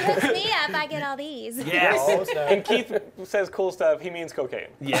 She hooks me up, I get all these. Yes. And Keith says cool stuff, he means cocaine.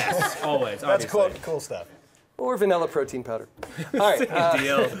 Yes, always. That's cool stuff. Or vanilla protein powder. All right.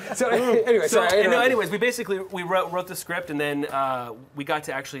 Deal. So anyway, sorry. Anyways, we wrote the script, and then we got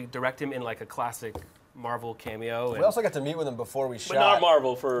to actually direct him in like a classic Marvel cameo. We also got to meet with him before we shot. But not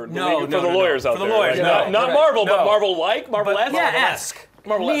Marvel for the lawyers out there. For the lawyers, right? Not Marvel, but Marvel-like? Marvel-esque? Yeah-esque.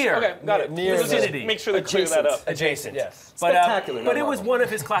 Marvel-esque. Okay, got it. Near Just make sure they clear that up. Adjacent. Yes. Spectacular. But it was one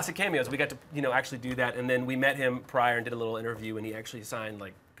of his classic cameos. We got to actually do that, and then we met him prior and did a little interview, and he actually signed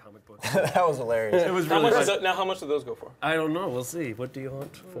like comic books. That was hilarious. It was really fun. Now, how much do those go for? I don't know. We'll see. What do you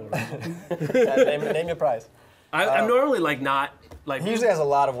want for? Name your prize. I'm normally like not like. He usually has a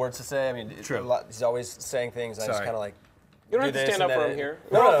lot of words to say. I mean, True. He's always saying things. I just kind of like. You don't have to stand up for him here.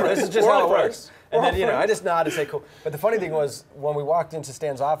 No, this is just how it works. And then, I just nod and say cool. But the funny thing was, when we walked into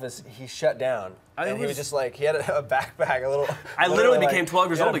Stan's office, he shut down. And he was just like, he had a backpack, I literally became 12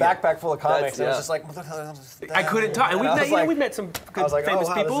 years old again. A backpack full of comics. And I was just like, I couldn't talk. And we met some good famous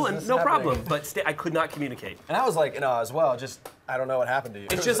people, and no problem. But I could not communicate. And I was like, as well, I don't know what happened to you.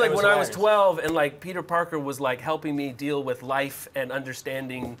 It's just like when I was 12 and like Peter Parker was like helping me deal with life and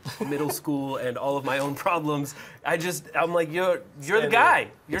understanding middle school and all of my own problems. I'm like, you're the guy.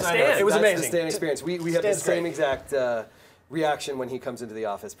 You're Stan. It was amazing. That's the Stan experience. We have the same exact reaction when he comes into the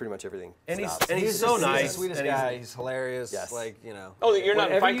office. Pretty much everything. And he's so nice. He's the sweetest guy. He's hilarious. Yes. Oh, you're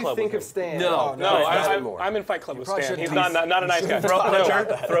not in Fight Club think with of Stan. No, I'm in Fight Club with Stan. He's not a nice guy.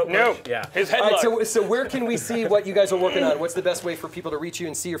 No. Yeah. His head. All right, so where can we see what you guys are working on? What's the best way for people to reach you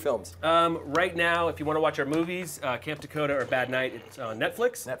and see your films? Right now, if you want to watch our movies, Camp Dakota or Bad Night, it's on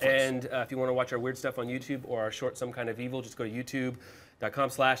Netflix. And if you want to watch our weird stuff on YouTube or our short Some Kind of Evil, just go to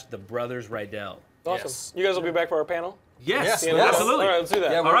youtube.com/The Brothers Riedell. Awesome. Yes. You guys will be back for our panel? Yes, absolutely. All right, let's do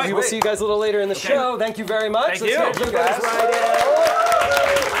that. Yeah, all right, we will see you guys a little later in the show. Thank you very much. Thank you. Bernadette,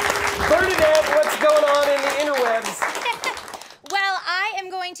 what's going on in the interwebs? Well, I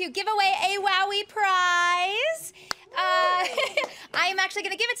am going to give away a Wowie prize. I am actually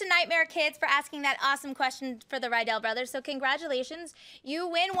going to give it to Nightmare Kids for asking that awesome question for the Riedell brothers. So congratulations, you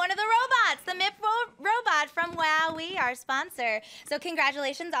win one of the robots, the MIP robot from WowWee, our sponsor. So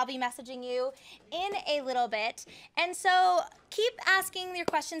congratulations, I'll be messaging you in a little bit. And so keep asking your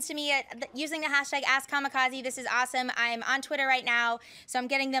questions to me using the hashtag AskKomikaze. This is awesome. I'm on Twitter right now, so I'm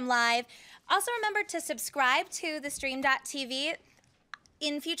getting them live. Also remember to subscribe to theStream.tv.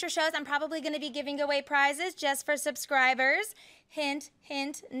 In future shows, I'm probably going to be giving away prizes just for subscribers. Hint,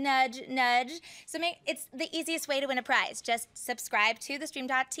 hint, nudge, nudge. So it's the easiest way to win a prize. Just subscribe to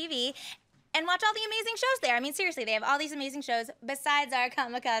theStream.tv and watch all the amazing shows there. I mean, seriously, they have all these amazing shows besides our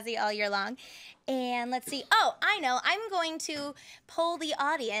Komikaze all year long. And let's see. Oh, I know. I'm going to poll the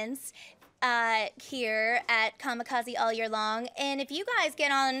audience here at Komikaze all year long. And if you guys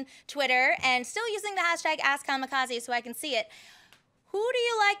get on Twitter and still using the hashtag AskKomikaze so I can see it, who do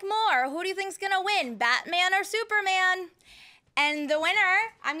you like more? Who do you think's gonna win, Batman or Superman? And the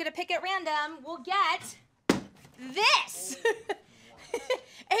winner, I'm gonna pick at random, will get this.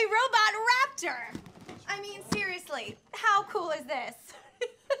 A robot raptor. I mean, seriously, how cool is this?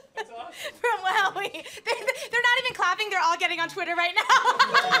 That's awesome. From WowWee. They're not even clapping, they're all getting on Twitter right now.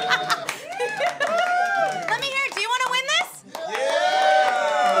 Let me hear it, do you wanna win this?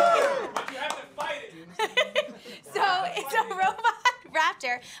 Yeah! But you have to fight it. So it's a robot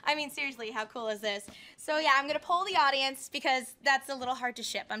raptor. I mean, seriously, how cool is this? So yeah, I'm gonna poll the audience because that's a little hard to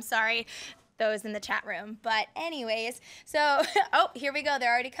ship. I'm sorry, those in the chat room. But anyways, so, oh, here we go.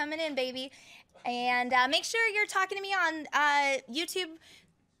 They're already coming in, baby. And make sure you're talking to me on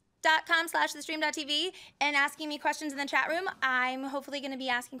youtube.com/thestream.tv and asking me questions in the chat room. I'm hopefully going to be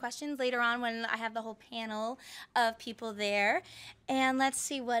asking questions later on when I have the whole panel of people there. And let's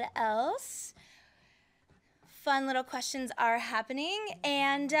see what else. Fun little questions are happening,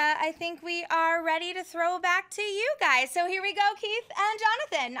 and I think we are ready to throw back to you guys. So here we go, Keith and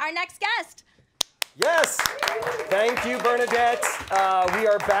Jonathan, our next guest. Yes, thank you, Bernadette. We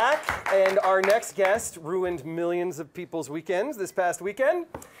are back, and our next guest ruined millions of people's weekends this past weekend,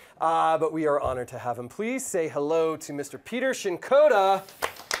 but we are honored to have him. Please say hello to Mr. Peter Shinkoda.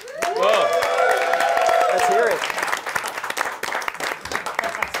 Whoa. Let's hear it.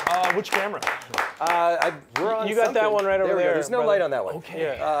 Which camera? We're on you got that one right over there. There's no light on that one.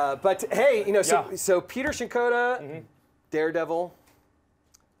 Okay. But hey, so Peter Shinkoda, Daredevil,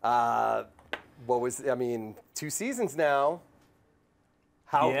 I mean, 2 seasons now.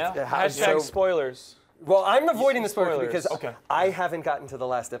 Hashtag spoilers. Well, I'm avoiding the spoilers because Okay. I haven't gotten to the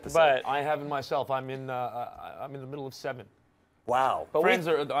last episode. But I haven't myself. I'm in the middle of 7. wow. Friends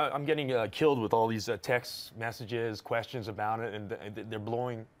I'm getting killed with all these text messages, questions about it, and they're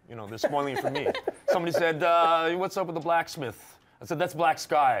blowing, they're spoiling it for me. Somebody said, what's up with the blacksmith? I said, that's Black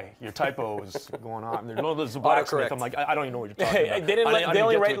Sky. Your typo is going on. They're, no, there's a blacksmith. Autocorrect. I'm like, I don't even know what you're talking about. they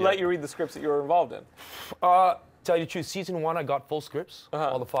only let you read the scripts that you were involved in. Tell you the truth, season 1 I got full scripts,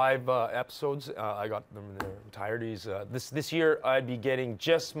 all the 5 episodes. I got them in their entireties. This year I'd be getting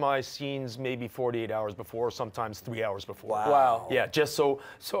just my scenes maybe 48 hours before, sometimes 3 hours before. Wow. Yeah, just so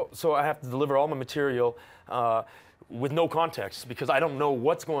I have to deliver all my material with no context because I don't know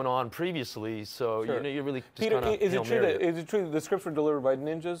what's going on previously. So you really just Peter, kind of is it true that the scripts were delivered by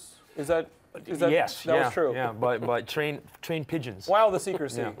ninjas? Is that yes? That was true. Yeah, by trained pigeons. Wow, the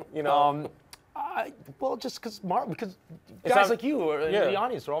secrecy. Well, just because guys like you or the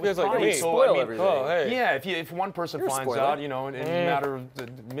audience are always like fine. me. Spoil everything. Oh, hey. Yeah, if one person finds out, in a matter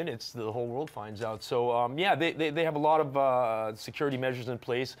of minutes, the whole world finds out. So they have a lot of security measures in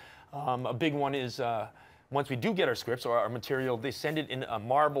place. A big one is once we do get our scripts or our material, they send it in a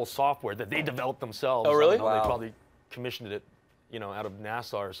Marvel software that they developed themselves. Oh, really? I don't know, they probably commissioned it, out of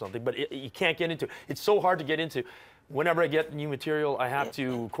NASA or something. But you can't get into it. It's so hard to get into. Whenever I get new material, I have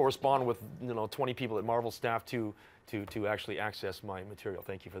to correspond with 20 people at Marvel staff to actually access my material.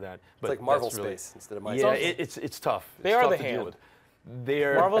 Thank you for that. But It's like Marvel Space instead of my Yeah, it's tough. They It's are tough the to deal hand. with.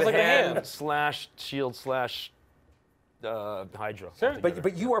 They're Marvel's the like the hand. /Shield/ Hydra. Sure.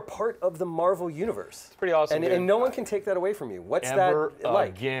 But you are part of the Marvel universe. It's pretty awesome, dude. And no one can take that away from you. What's Ever that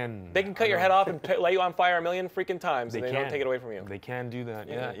like? again. They can cut your head off and light you on fire a million freaking times, and they can. don't take it away from you. They can do that.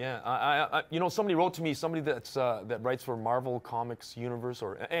 Yeah. I somebody wrote to me, somebody that writes for Marvel Comics Universe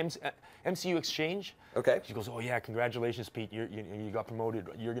or MCU Exchange. Okay. She goes, oh yeah, congratulations, Pete. You got promoted.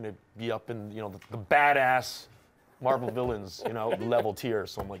 You're gonna be up in the badass Marvel villains level tier.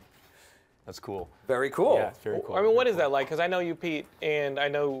 So I'm like, that's cool. Very cool. Yeah, it's very cool. I mean, what is that like? Because I know you, Pete, and I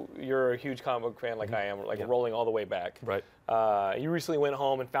know you're a huge comic book fan like I am, rolling all the way back. Right. You recently went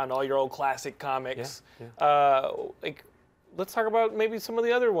home and found all your old classic comics. Yeah. Let's talk about maybe some of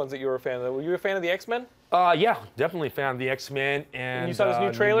the other ones that you were a fan of. Were you a fan of the X-Men? Yeah, definitely a fan of the X-Men. And you saw this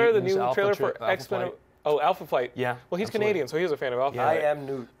new trailer, the new trailer for Alpha X-Men. Flight. Oh, Alpha Flight. Yeah, Well, he's absolutely. Canadian, so he was a fan of Alpha I Flight. am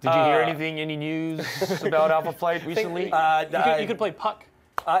Newt. Did you hear any news about Alpha Flight recently? You could play Puck.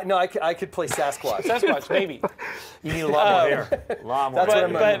 No, I could play Sasquatch. Sasquatch, maybe. You need a lot more hair. A lot more That's hair.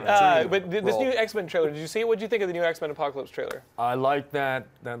 what I'm But this roll. new X-Men trailer, did you see it? What did you think of the new X-Men Apocalypse trailer? I like that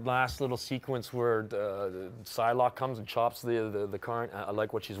last little sequence where Psylocke comes and chops the current. I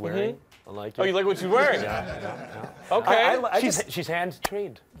like what she's wearing. I like it. Oh, you like what she's wearing? Yeah. Okay. She's hand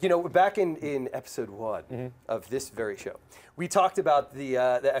trained. Back in episode 1 of this very show, we talked about the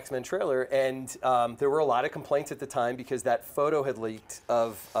X-Men trailer, and there were a lot of complaints at the time because that photo had leaked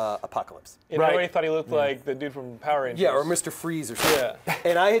of Apocalypse. And everybody thought he looked like the dude from Power Rangers. Yeah, or Mr. Freeze or something. Yeah.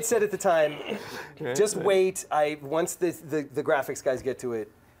 And I had said at the time, just wait. Once the graphics guys get to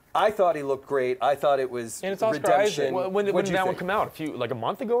it, I thought he looked great. I thought it was And it's Oscar redemption. Isaac. When What'd did you that one think? come out? A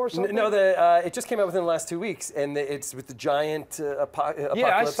month ago or something? No, it just came out within the last 2 weeks, and it's with the giant apocalypse.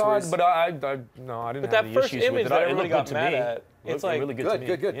 Yeah, I saw it, but I didn't But have that any first issues image with it. that It everybody looked got good to mad me. at, It it's looked like really good to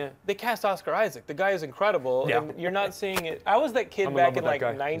me. Good. Yeah. they cast Oscar Isaac. The guy is incredible, Yeah. and you're not seeing it. I was that kid I'm in back love in with that like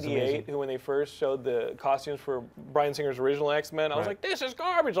guy. He's '98 amazing. who, when they first showed the costumes for Bryan Singer's original X-Men, I was Right. like, "This is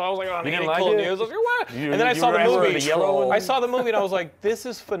garbage." I was like, "Oh, You didn't man, like cool it? news." I was like, "What?" You- And then I you saw were the after movie. the yellow one? I saw the movie, and I was like, "This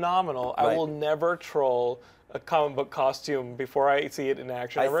is phenomenal." I Right. will never troll a comic book costume before I see it in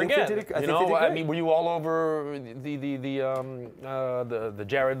action ever again. I mean, were you all over the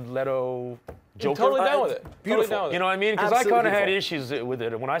Jared Leto Joker? Totally down with it. Beautiful. Totally down with it. You know what I mean? Because I Absolutely kind of had beautiful. issues with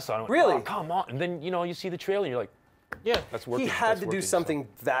it when I saw it. I went, Really? Oh, come on. And then, you see the trailer and you're like, Yeah. that's working. He had that's to do working. something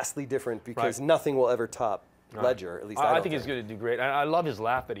vastly different because Right. nothing will ever top Ledger. At least I I don't think he's going to do great. I love his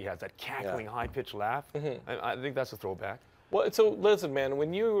laugh that he has, that cackling, Yeah. high-pitched laugh. I think that's a throwback. Well, so listen, man.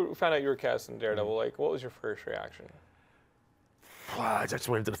 When you found out you were cast in Daredevil, like, what was your first reaction? I just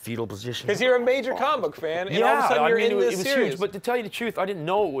went into the fetal position. Because you're a major comic book fan, and all of a sudden you're in it this was series. huge. But to tell you the truth, I didn't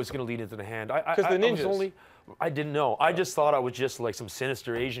know it was going to lead into the hand. Because the ninjas. I didn't know. I just thought I was just like some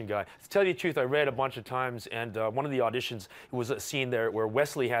sinister Asian guy. To tell you the truth, I read a bunch of times, and one of the auditions, it was a scene there where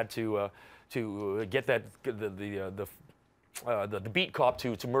Wesley had to get that the the beat cop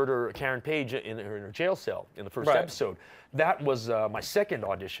to murder Karen Page in her jail cell in the first episode. That was my second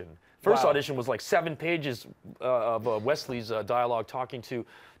audition. First audition was like 7 pages of Wesley's dialogue talking to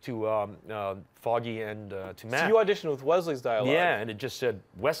Foggy and to Matt. So you auditioned with Wesley's dialogue. Yeah, and it just said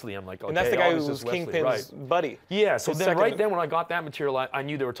Wesley. I'm like, okay, and that's the guy who was Wesley. Kingpin's buddy. Yeah, so then right then when I got that material, I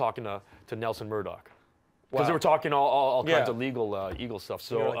knew they were talking to Nelson Murdoch. Because they were talking all kinds of legal stuff.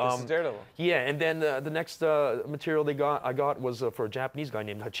 So like, this is Daredevil. Yeah, and then the next material I got was for a Japanese guy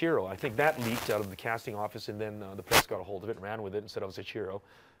named Hachiro. I think that leaked out of the casting office, and then the press got a hold of it and ran with it and said I was Hachiro.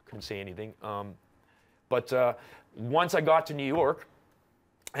 Couldn't say anything. But once I got to New York,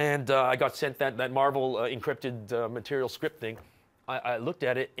 and I got sent that Marvel encrypted material script thing, I looked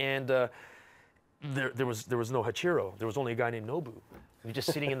at it, and there was no Hachiro. There was only a guy named Nobu. He was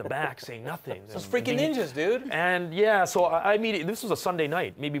just sitting in the back saying nothing. Those freaking ninjas, dude. And yeah, so I immediately, this was a Sunday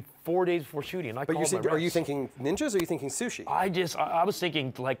night, maybe 4 days before shooting. And I called my reps. Are you thinking ninjas or are you thinking sushi? I was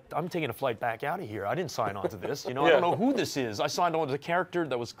thinking, like, I'm taking a flight back out of here. I didn't sign on to this. You know, I don't know who this is. I signed on to the character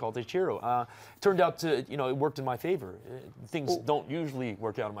that was called Ichiro. Turned out to, you know, it worked in my favor. Things don't usually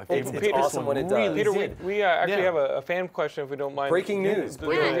work out in my favor. It's awesome when it does. Really Peter, we actually have a fan question, if we don't mind. Breaking news.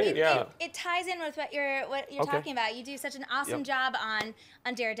 It ties in with what you're talking about. You do such an awesome job on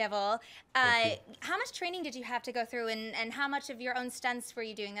Daredevil. How much training did you have to go through, and how much of your own stunts were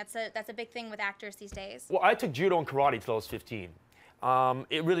you doing? That's a big thing with actors these days. Well, I took judo and karate till I was 15.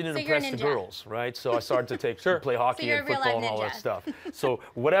 It really didn't impress the girls, right? So I started to play hockey and football and all that stuff. So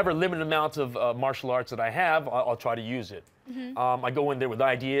whatever limited amount of martial arts that I have, I'll try to use it. I go in there with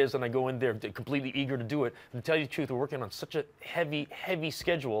ideas, and I go in there completely eager to do it. And to tell you the truth, we're working on such a heavy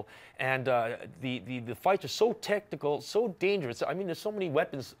schedule, and the fights are so technical, so dangerous. I mean, there's so many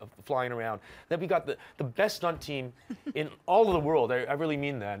weapons flying around that we got the best stunt team in all of the world. I really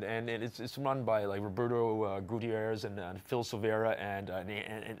mean that, and it's run by like Roberto Gutierrez and Phil Silvera and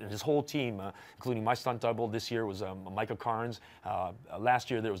his whole team, including my stunt double. This year was Micah Carnes. Last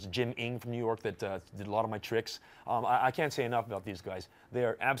year there was Jim Ng from New York that did a lot of my tricks. I can't say enough about these guys. They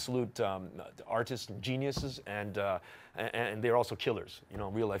are absolute artists and geniuses, and they're also killers, you know,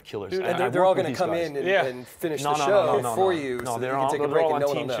 real life killers. Dude, and they're all going to come in and finish the show for you. No, so they're you can take a break all and on no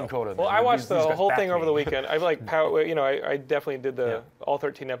one Team will know. Shinkoda. Well, I watched the whole thing over the weekend. I like, you know, I definitely did all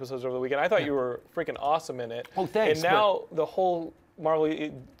 13 episodes over the weekend. I thought you were freaking awesome in it. Oh, thanks. And now the whole Marvel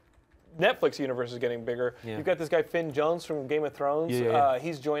Netflix universe is getting bigger. You've got this guy Finn Jones from Game of Thrones.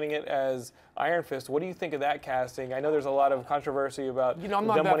 He's joining it as Iron Fist. What do you think of that casting? I know there's a lot of controversy about them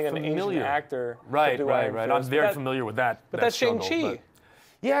wanting an Asian actor to do Iron Fist. I'm very familiar with that. But that's Shang-Chi.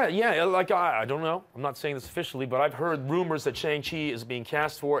 Yeah, like I don't know. I'm not saying this officially, but I've heard rumors that Shang-Chi is being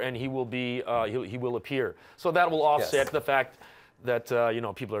cast for, and he will be, he will appear. So that will offset the fact that you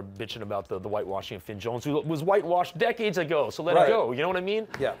know, people are bitching about the whitewashing of Finn Jones, who was whitewashed decades ago. So let it go. You know what I mean?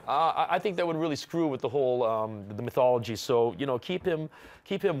 Yeah. I think that would really screw with the whole the mythology. So you know, keep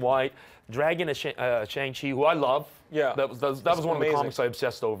him white. Drag in a Shang-Chi, who I love. Yeah. That was one of the comics I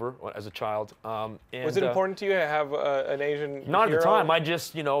obsessed over as a child. And, was it important to you to have an Asian Not hero? at the time. I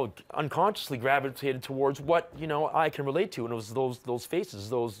just, you know, unconsciously gravitated towards what, you know, I can relate to, and it was those faces,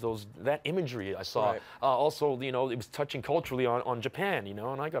 that imagery I saw. Right. Also, you know, it was touching culturally on Japan, you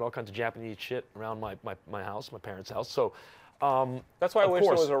know, and I got all kinds of Japanese shit around my house, my parents' house. So. That's why I wish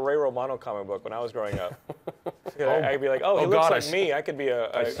there was a Ray Romano comic book when I was growing up. I'd be like, he looks like me. I could be a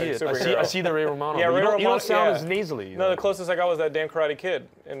superhero. I see the Ray Romano. Yeah, Ray Romano. You don't sound as nasally. No, the closest I got was that damn Karate Kid,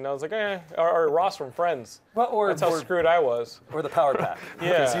 and I was like, or Ross from Friends. Well, that's how screwed I was. Or the Power Pack.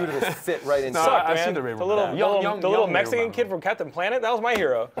 Because you would have fit right in. I see the Ray Romano. The little Mexican kid from Captain Planet. That was my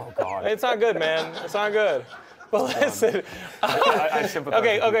hero. Oh God. It's not good, man. It's not good. But listen, I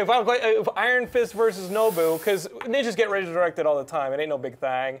sympathize. Okay, final question. Iron Fist versus Nobu, because ninjas get resurrected all the time. It ain't no big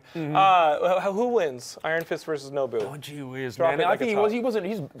thing. Who wins? Iron Fist versus Nobu? Oh, gee whiz, man. I think he wasn't.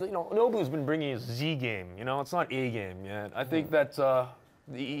 He's, you know, Nobu's been bringing his Z game. You know, it's not A game yet. I think that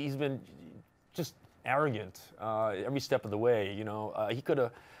he's been just arrogant every step of the way. You know, he could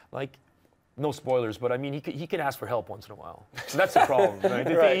have, like. No spoilers, but I mean, he can ask for help once in a while. So that's the problem,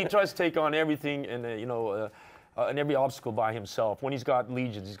 right? He tries to take on everything and you know, and every obstacle by himself. When he's got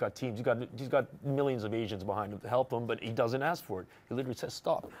legions, he's got teams, he's got millions of Asians behind him to help him, but he doesn't ask for it. He literally says,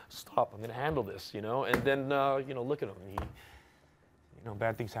 "Stop, I'm going to handle this," you know. And then you know, look at him.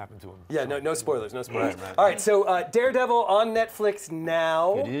 bad things happen to him. Yeah, no spoilers, no spoilers. Right. All right, so Daredevil on Netflix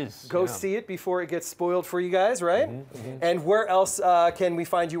now. It is. Go see it before it gets spoiled for you guys, right? And where else can we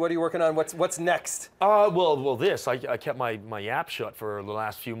find you? What are you working on? What's next? Well, this. I kept my app shut for the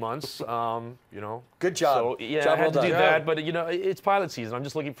last few months. Good job. So yeah, job I had well to do done. that. But it's pilot season. I'm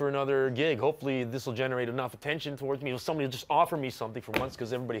just looking for another gig. Hopefully, this will generate enough attention towards me. Somebody will just offer me something for once,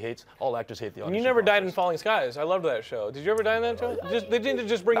 because all actors hate the audition. And you never died in process. Falling Skies. I loved that show. Did you ever die in that show? They didn't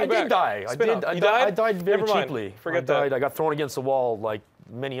just bring you back. I did die. I died very Never mind. cheaply. Forget that. I got thrown against the wall like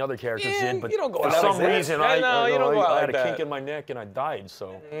many other characters did, but you don't go for out some like that. reason Yeah, you don't go out I like had a that. kink in my neck and I died.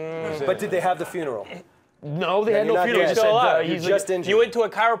 So. But did they have the funeral? No, they Then had you're no not funeral. dead. Just Still said, alive. he's You're just injured. You went to a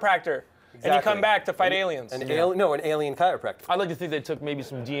chiropractor, and you Exactly. come back to fight aliens. An alien chiropractor. I'd like to think they took maybe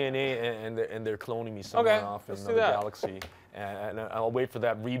some DNA and they're cloning me somewhere Okay, off in let's do another that. galaxy. And I'll wait for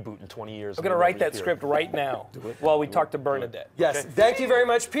that reboot in 20 years. I'm going to write that script right now while we talk to Bernadette. Yes, Okay? thank you very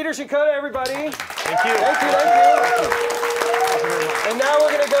much. Peter Shinkoda, everybody. Thank you. Thank you. And now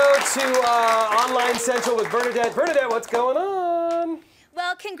we're going to go to Online Central with Bernadette. Bernadette, what's going on?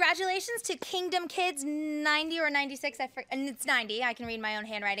 Well, congratulations to Kingdom Kids 90 or 96, and it's 90, I can read my own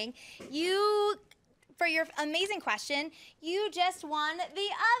handwriting. For your amazing question, you just won the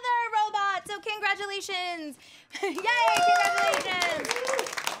other robot, so congratulations. Yay, congratulations.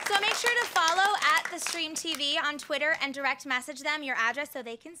 So make sure to follow at theStreamtv on Twitter and direct message them your address so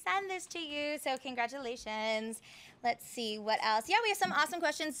they can send this to you, so congratulations. Let's see what else. Yeah, we have some awesome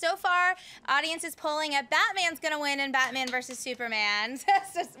questions. So far, audience is polling at Batman's gonna win in Batman versus Superman.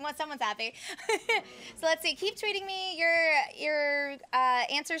 Someone's happy. So let's see, keep tweeting me your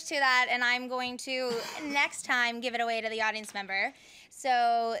answers to that, and I'm going to, next time, give it away to the audience member.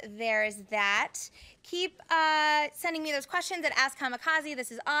 So there's that. Keep sending me those questions at Ask Comikaze.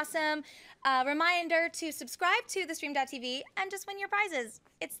 This is awesome. Reminder to subscribe to theStream.tv and just win your prizes.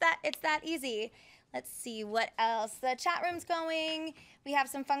 It's that easy. Let's see what else. The chat room's going. We have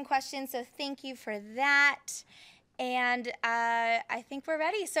some fun questions, so thank you for that. And I think we're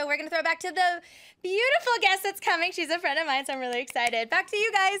ready. So we're going to throw it back to the beautiful guest that's coming. She's a friend of mine, so I'm really excited. Back to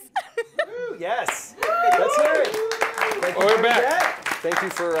you guys. Woo, yes. Let's hear it. Thank you, We're back. Bernadette. Thank you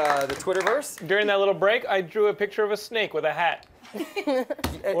for the Twitterverse. During that little break, I drew a picture of a snake with a hat.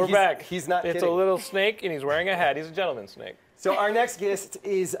 We're back. He's not It's kidding. a little snake, and he's wearing a hat. He's a gentleman snake. So our next guest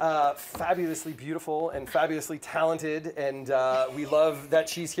is fabulously beautiful and fabulously talented, and we love that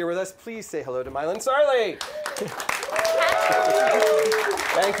she's here with us. Please say hello to Milynn Sarley.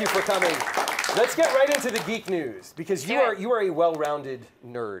 Thank you for coming. Let's get right into the geek news, because you are a well-rounded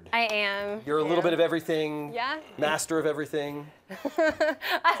nerd. I am. You're a little bit of everything. Yeah. Master of everything.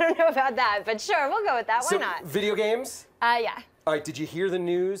 I don't know about that, but sure, we'll go with that. Why So, not? video games? Yeah. All right, did you hear the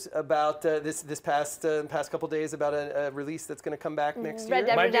news about this past couple days about a release that's going to come back next year? Red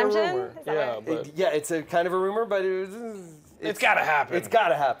Dead Might be a Redemption? rumor. Is that Yeah, right? but Yeah, it's a kind of a rumor, but it's got to happen. it's got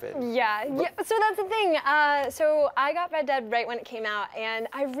to happen. Yeah, so that's the thing. So I got Red Dead right when it came out, and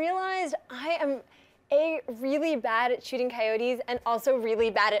I realized I am really bad at shooting coyotes and also really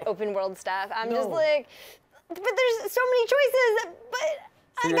bad at open world stuff. I'm just like, but there's so many choices, but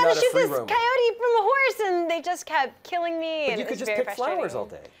So I you're gotta not a shoot free this roamer. coyote from a horse, and they just kept killing me. But and you it could was just very pick flowers frustrating. all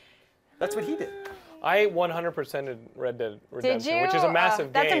day. That's what he did. I 100%ed Red Dead Redemption, Did you? which is a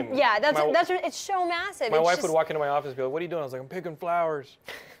massive that's game. It's so massive. My It's wife just, would walk into my office and be like, "What are you doing?" I was like, "I'm picking flowers."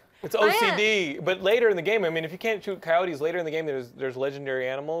 It's yeah. OCD, but later in the game, I mean, if you can't shoot coyotes, later in the game, there's legendary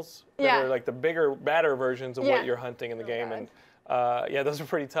animals that Yeah. are like the bigger, badder versions of Yeah. what you're hunting in the game, God. and yeah, those are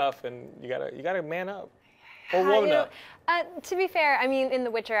pretty tough, and you gotta man up or woman up. To be fair, I mean, in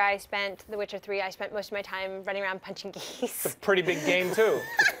The Witcher 3, I spent most of my time running around punching geese. Pretty big game too.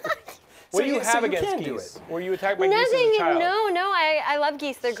 What do you have against can do geese? it. Were you attacked by geese Nothing. as a child? No. I love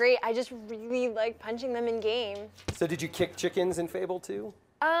geese. They're great. I just really like punching them in game. So did you kick chickens in Fable 2?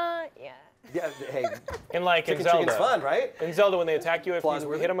 Yeah. Yeah, hey, And like in kicking Zelda. chicken's fun, right? In Zelda, when they attack you, if Applause you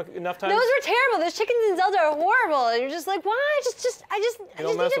worthy. hit them enough times, Those were terrible. Those chickens in Zelda are horrible. You're just like, why? I just don't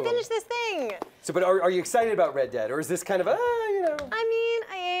need mess to with them. finish this thing. So, but are you excited about Red Dead, or is this kind of you know? I mean,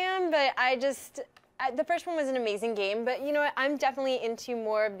 I am, but the first one was an amazing game, but you know what? I'm definitely into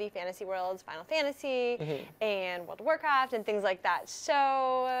more of the fantasy worlds, Final Fantasy, and World of Warcraft, and things like that. So,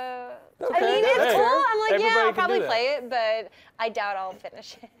 I mean, it's Hey, cool. I'm like, everybody yeah, I'll can probably do that. play it, but I doubt I'll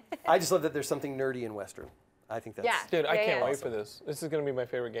finish it. I just love that there's something nerdy in Western. I think that's. Yeah. dude, I Yeah, can't yeah. wait for this. This is gonna be my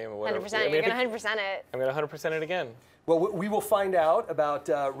favorite game or whatever. 100%. I mean, You're if gonna it- 100% it. I'm gonna 100% it again. Well, we will find out about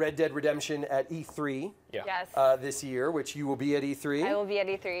Red Dead Redemption at E3 Yeah. Yes. this year, which you will be at E3. I will be at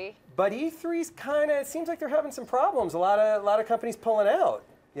E3. But E3's kind of, it seems like they're having some problems. A lot of companies pulling out.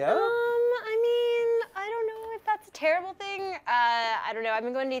 Yeah? I mean, I don't know if that's a terrible thing, I don't know. I've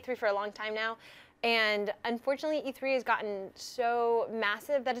been going to E3 for a long time now. And unfortunately, E3 has gotten so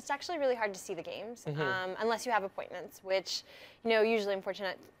massive that it's actually really hard to see the games unless you have appointments, which, usually I'm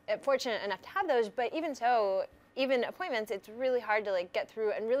fortunate enough to have those. But even so, even appointments, it's really hard to like get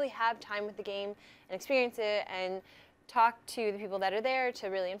through and really have time with the game and experience it and talk to the people that are there to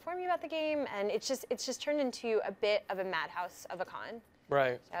really inform you about the game. And it's just turned into a bit of a madhouse of a con.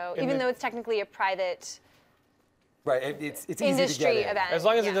 Right. So even though it's technically a private. Right, it's easy industry to get in. event. As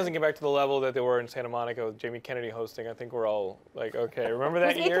long as it doesn't get back to the level that they were in Santa Monica with Jamie Kennedy hosting, I think we're all like, okay. Remember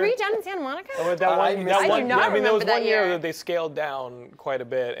that Was year? E3 down in Santa Monica? Oh, that I one, missed that that one, year. I mean, there was remember one that year year. that they scaled down quite a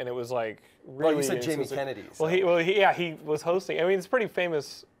bit, and it was like really. Well, you said Jamie Kennedy. So. He was hosting. I mean, it's pretty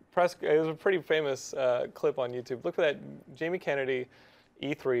famous press. It was a pretty famous clip on YouTube. Look for that, Jamie Kennedy,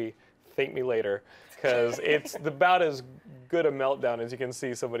 E3, Thank Me Later, because it's about as good a meltdown as you can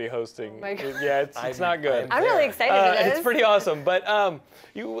see somebody hosting. my God. Yeah, it's not good. I'm really excited for this. It's pretty awesome. But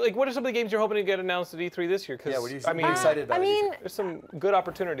what are some of the games you're hoping to get announced at E3 this year? Yeah, what are you excited about? I mean, There's some good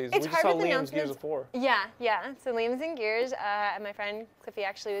opportunities. It's We just saw hard with Liam's Gears announcements. of 4. Yeah. So Liam's in Gears, and my friend Cliffy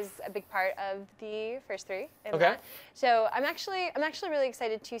actually was a big part of the first 3. In Okay. that. So I'm actually really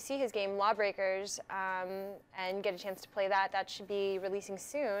excited to see his game Lawbreakers and get a chance to play that. That should be releasing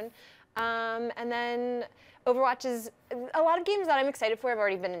soon. And then Overwatch is a lot of games that I'm excited for have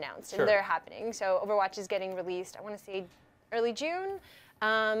already been announced and they're happening. So Overwatch is getting released, I want to say early June.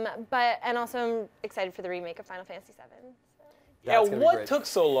 And also I'm excited for the remake of Final Fantasy VII. Yeah, what took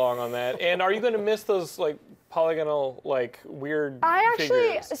so long on that? And are you going to miss those like polygonal, like weird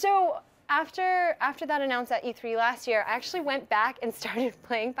figures? So after that announced at E3 last year, I actually went back and started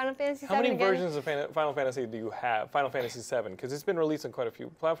playing Final Fantasy VII How many again. versions of Final Fantasy do you have? Final Fantasy VII, because it's been released on quite a few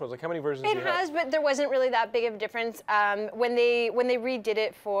platforms. Like how many versions do you have? It has, but there wasn't really that big of a difference. When they redid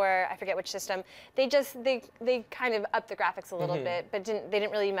it for, I forget which system, they kind of upped the graphics a little bit, but they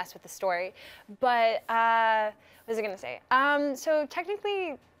didn't really mess with the story. But what was I gonna say? So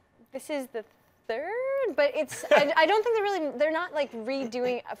technically, this is the 3rd, but it's I don't think they're not like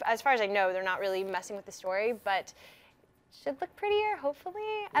redoing, as far as I know, they're not really messing with the story, but should look prettier,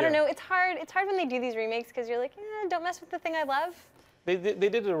 hopefully. I don't know, it's hard when they do these remakes because you're like, don't mess with the thing I love. They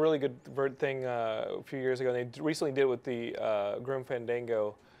did a really good thing a few years ago, and they recently did it with the Grim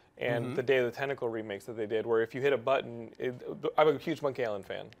Fandango and the Day of the Tentacle remakes that they did, where if you hit a button, I'm a huge Monkey Island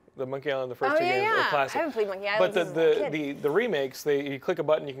fan. The Monkey Island, the first 2 games are classic. I haven't played Monkey Island But since I was a kid. the remakes, you click a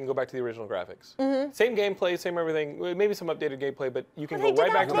button, you can go back to the original graphics. Same gameplay, same everything, maybe some updated gameplay, but you can go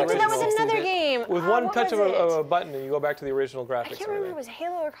right back to the They did original. that with another game. With one touch of a button, and you go back to the original graphics. I can't remember if it was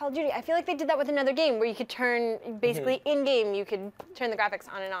Halo or Call of Duty. I feel like they did that with another game where you could turn, basically in-game, you could turn the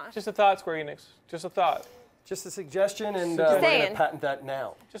graphics on and off. Just a thought, Square Enix. Just a thought. Just a suggestion, and we're going to patent that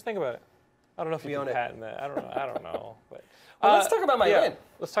now. Just think about it. I don't know if you can patent that. I don't know. But well, let's talk about my win.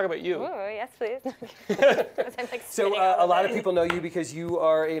 Let's talk about you. Oh, yes, please. So a lot of people know you because you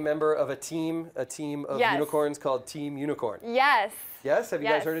are a member of a team of unicorns called Team Unicorn. Yes. Yes? Have you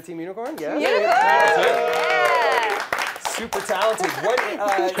guys heard of Team Unicorn? Yes. Unicorn! Yeah. Super talented. What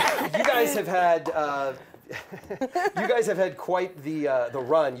you guys have had? You guys have had quite the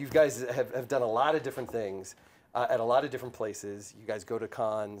run. You guys have done a lot of different things at a lot of different places. You guys go to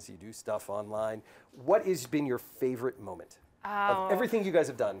cons. You do stuff online. What has been your favorite moment of everything you guys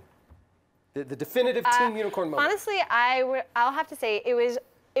have done? The definitive Team Unicorn moment. Honestly, I'll have to say it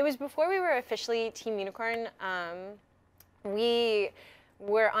was before we were officially Team Unicorn. We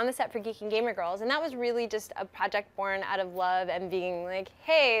were on the set for Geek and Gamer Girls, and that was really just a project born out of love and being like,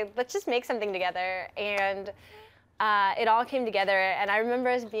 hey, let's just make something together. And it all came together, and I remember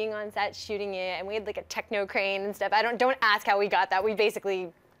us being on set shooting it, and we had like a techno crane and stuff. Don't ask how we got that. We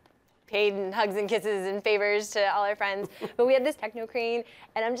basically paid in hugs and kisses and favors to all our friends. But we had this techno crane,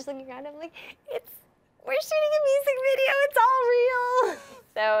 and I'm just looking around, I'm like, we're shooting a music video, it's all real.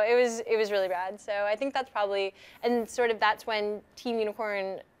 So it was really rad. So I think that's probably, and sort of that's when Team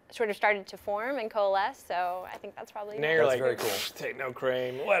Unicorn sort of started to form and coalesce. So I think that's probably. Now you're like, very cool. Techno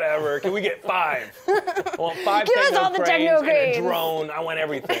crane, whatever. Can we get 5? I want 5 Give us techno all the cranes techno and cranes. a drone. I want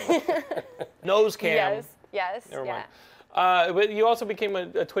everything. Nose cam. Yes. Never yeah. mind. But you also became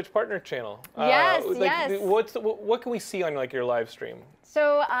a Twitch partner channel. Yes. What can we see on like your live stream?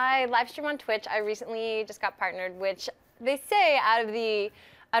 So I live stream on Twitch. I recently just got partnered, which they say out of the,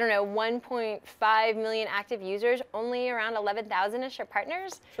 1.5 million active users, only around 11,000-ish are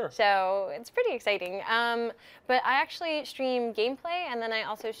partners. Sure. So it's pretty exciting. But I actually stream gameplay, and then I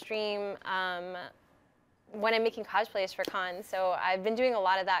also stream when I'm making cosplays for cons. So I've been doing a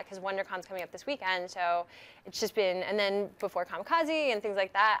lot of that because WonderCon's coming up this weekend. So it's just been, and then before Comikaze and things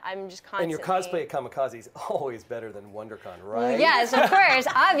like that, I'm just constantly. And your cosplay at Comikaze is always better than WonderCon, right? Well, yes, of course,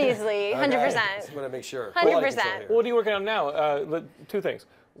 obviously, 100%. Just want to make sure. 100%. What are you working on now? Two things.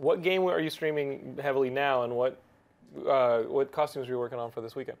 What game are you streaming heavily now, and what costumes are you working on for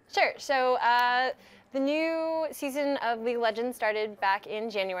this weekend? Sure. So the new season of League of Legends started back in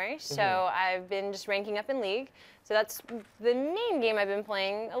January. So I've been just ranking up in League. So that's the main game I've been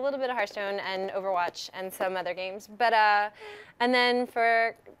playing. A little bit of Hearthstone and Overwatch and some other games. But and then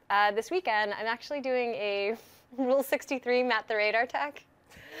for this weekend, I'm actually doing a Rule 63 Matt the Radar tech.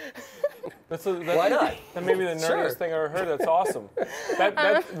 Why not? That may be the nerdiest thing I've ever heard. That's awesome.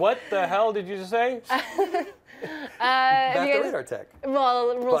 What the hell did you just say? Matt the Radar tech.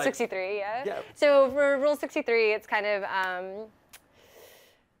 Well, Rule 63, yeah. So for Rule 63, it's kind of,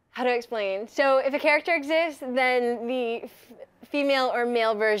 how to explain? So if a character exists, then the female or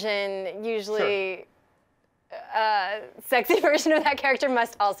male version, usually sexy version of that character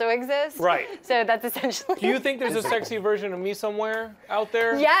must also exist. Right. So that's essentially. Do you think there's a sexy version of me somewhere out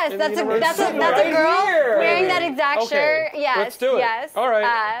there? Yes, that's a girl wearing that exact shirt. Yes. Let's do it. Yes. All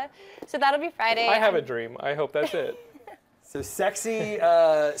right. So that'll be Friday. I have a dream. I hope that's it. So sexy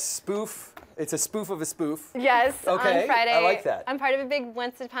spoof. It's a spoof of a spoof. Yes, okay, on Friday. I like that. I'm part of a big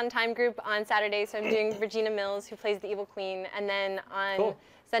Once Upon a Time group on Saturday, so I'm doing Regina Mills, who plays the Evil Queen, and then on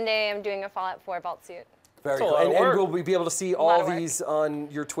Sunday I'm doing a Fallout 4 vault suit. Very cool. And will we be able to see all these on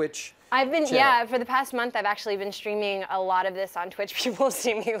your Twitch? I've been, yeah, for the past month, I've actually been streaming a lot of this on Twitch. People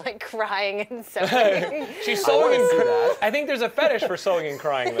see me like crying and sewing. She's sewing and crying. I think there's a fetish for sewing and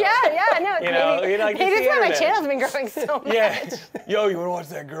crying, though. Yeah, no. Maybe that's why my channel's been growing so much. Yeah. Yo, you want to watch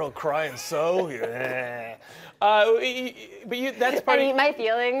that girl cry and sew? Yeah. But that's part of... I eat my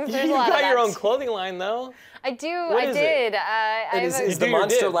feelings. There's you a lot got of your own clothing line, though. I do. I did. Is the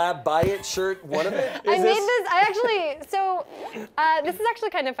Monster Lab Buy It shirt one of it? I made this. I actually. So this is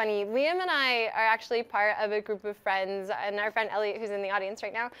actually kind of funny. Liam and I are actually part of a group of friends, and our friend Elliot, who's in the audience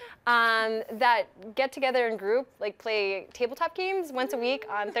right now, that get together in group, like play tabletop games once a week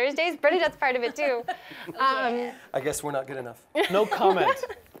on Thursdays. Bernadette's part of it too. I guess we're not good enough. No comment.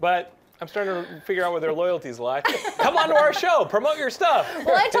 But I'm starting to figure out where their loyalties lie. Come on to our show, promote your stuff.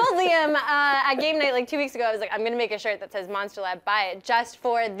 Well, I told Liam at game night like 2 weeks ago, I was like, I'm gonna make a shirt that says Monster Lab Buy It just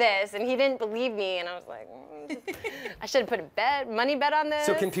for this, and he didn't believe me, and I was like, I should have put a money bet on this.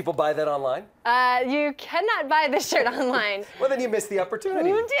 So can people buy that online? You cannot buy this shirt online. Well, then you missed the opportunity.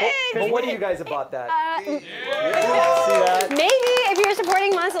 You did. Well, what do you guys have bought that? See that? Maybe if you're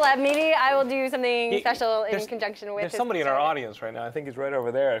supporting Monster Lab, maybe I will do something special in conjunction with. There's somebody in our audience right now. I think he's right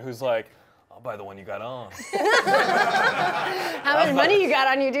over there who's like, I'll buy the one you got on. How much money you got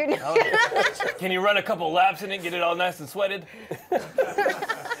on you, dude? Can you run a couple laps in it, get it all nice and sweated?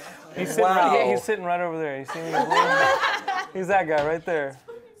 He's sitting right over there. You see me? He's that guy right there.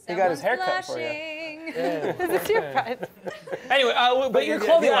 He got his hair cut for you. Yeah. This is your friend. Anyway, but your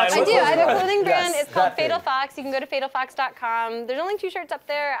clothing line. I do. I have a clothing brand. It's called Fatal Fox. You can go to fatalfox.com. There's only 2 shirts up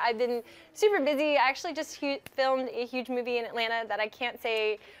there. I've been super busy. I actually just filmed a huge movie in Atlanta that I can't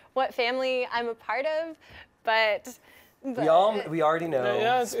say what family I'm a part of, but we already know.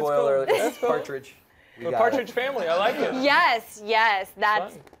 Yeah, spoiler, it's cool. Partridge. The Partridge Family, I like it. Yes,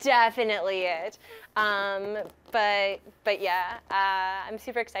 that's definitely it. But yeah, I'm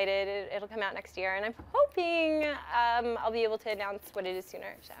super excited. It'll come out next year, and I'm hoping I'll be able to announce what it is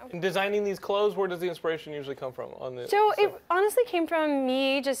sooner. So. In designing these clothes, where does the inspiration usually come from? It honestly came from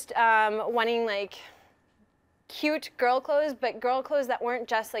me just wanting like cute girl clothes, but girl clothes that weren't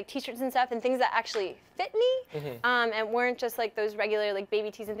just like t-shirts and stuff, and things that actually fit me, and weren't just like those regular like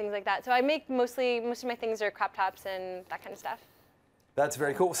baby tees and things like that. So I make most of my things are crop tops and that kind of stuff. That's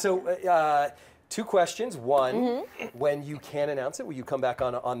very cool. So 2 questions. One, when you can announce it, will you come back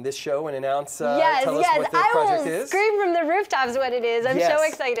on this show and announce, tell us what the project is? I will scream from the rooftops what it is. I'm so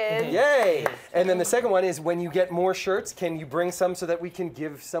excited. Yay! And then the second one is when you get more shirts, can you bring some so that we can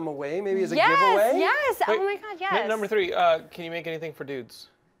give some away, maybe as a giveaway? Yes, Wait, oh my God, yes. Number 3, can you make anything for dudes?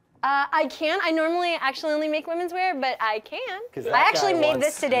 I can. I normally actually only make women's wear, but I can. I actually made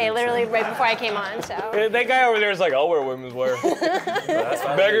this today, literally right before I came on. So that guy over there is like, I'll wear women's wear.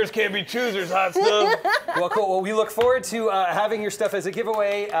 Beggars can't be choosers, hot stuff. Well, cool. Well, we look forward to having your stuff as a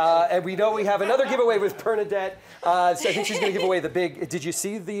giveaway, and we know we have another giveaway with Bernadette. So I think she's going to give away the big. Did you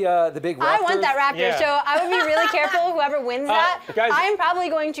see the big raptor? I want that raptor. Yeah. So I would be really careful. Whoever wins that, guys, I'm probably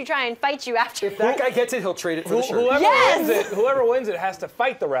going to try and fight you after. If that guy gets it, he'll trade it for the shirt. Whoever wins it has to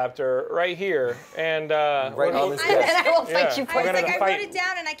fight the raptor. raptor right here, and Right on this And I will fight you for I was it. like, I wrote it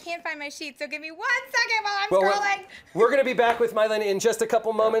down and I can't find my sheet, so give me 1 second while I'm scrolling. We're going to be back with Milynn in just a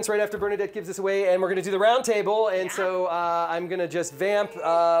couple moments right after Bernadette gives us away, and we're going to do the round table. And so I'm going to just vamp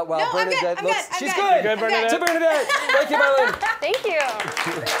while Bernadette I'm looks. good, I'm She's good. good. Good, Bernadette. To Bernadette. Thank you, Milynn. Thank you.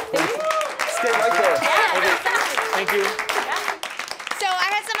 Stay right there. thank you. So I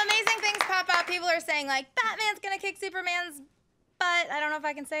had some amazing things pop up. People are saying like Batman's gonna kick Superman's butt. I don't know if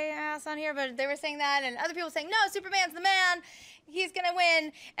I can say ass on here, but they were saying that, and other people saying no, Superman's the man. He's gonna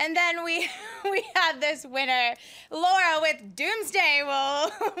win. And then we had this winner, Laura with Doomsday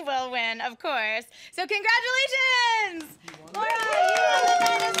will win, of course. So congratulations, Laura! You won the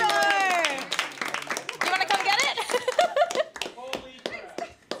dinosaur. You wanna come get it?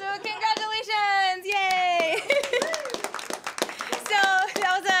 So congratulations! Yay! So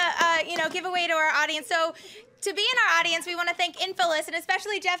that was a giveaway to our audience. So to be in our audience, we want to thank Infoliss, and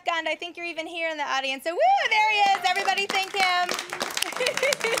especially Jeff Gund. I think you're even here in the audience. So woo, there he is. Everybody thank him.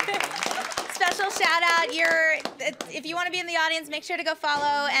 Special shout out. If you want to be in the audience, make sure to go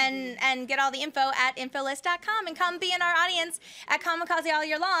follow and get all the info at infoliss.com and come be in our audience at Comikaze all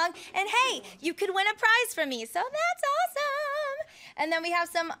year long. And hey, you could win a prize from me. So that's awesome. And then we have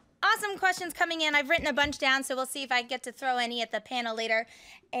some awesome questions coming in. I've written a bunch down, so we'll see if I get to throw any at the panel later.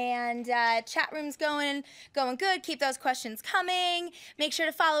 And chat room's going good. Keep those questions coming. Make sure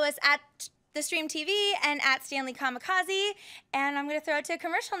to follow us at theStreamtv and at Stanley Comikaze. And I'm going to throw it to a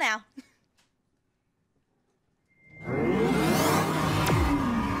commercial now.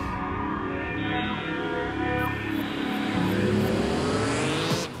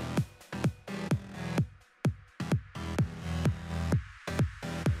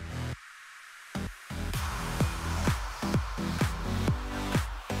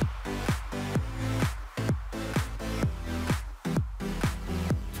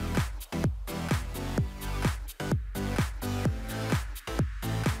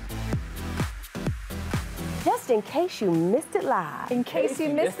 Just in case you missed it live. In case you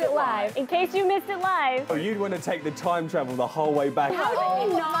missed it live. In case you missed it live. Oh, you'd want to take the time travel the whole way back. How did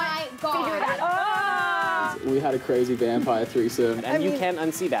we not figure that out? We had a crazy vampire threesome, and you can't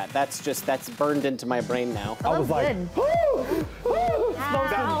unsee that. That's burned into my brain now. I was like,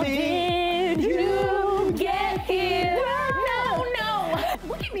 how did you get here? No.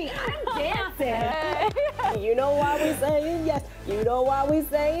 Look at me, I'm dancing. You know why we saying yes. You know why we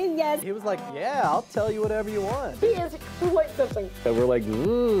saying yes. He was like, yeah, I'll tell you whatever you want. He is quite something. And we're like,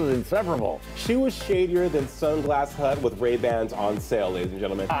 inseparable. She was shadier than Sunglass Hut with Ray-Bans on sale, ladies and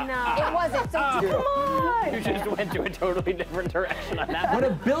gentlemen. No, it wasn't. So come on. You just went to a totally different direction on that. When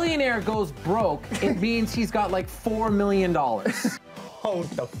a billionaire goes broke, it means he's got like $4 million. Hold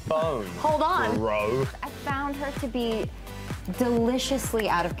the phone. Hold on. Bro. I found her to be deliciously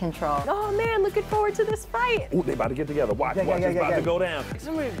out of control. Oh man, looking forward to this fight. Ooh, they about to get together. Watch, it's about to go down.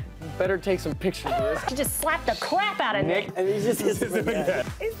 Somebody better take some pictures of this. She just slapped the crap out of Nick. And he's just It's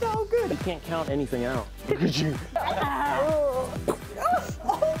so good. You can't count anything out. Look at you.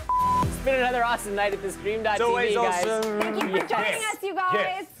 It's been another awesome night at theStream.tv, guys. Awesome. Thank you for joining us, you guys.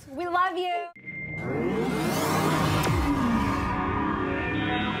 Yes. We love you.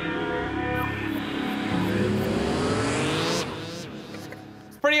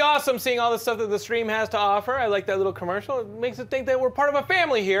 Pretty awesome seeing all the stuff that the stream has to offer. I like that little commercial. It makes it think that we're part of a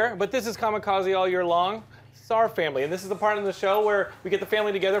family here, but this is Comikaze all year long. It's our family, and this is the part of the show where we get the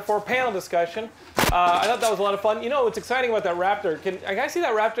family together for a panel discussion. I thought that was a lot of fun. You know what's exciting about that raptor? Can I see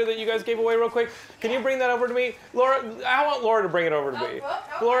that raptor that you guys gave away real quick? Can you bring that over to me? Laura, I want Laura to bring it over to me.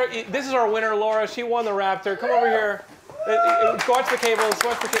 Laura, this is our winner, Laura. She won the raptor. Come over here. Watch the cables,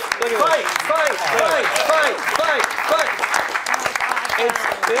 watch the cables. Look at Fight!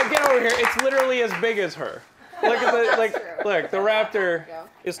 Get over here. It's literally as big as her. Look at the raptor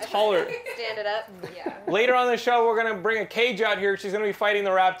is taller. Stand it up. Yeah. Later on the show, we're gonna bring a cage out here. She's gonna be fighting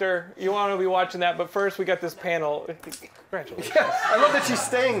the raptor. You want to be watching that, but first we got this panel. Congratulations. Yeah, I love that she's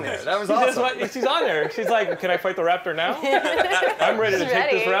staying there. That was awesome. She's on there. She's like, can I fight the raptor now? I'm ready to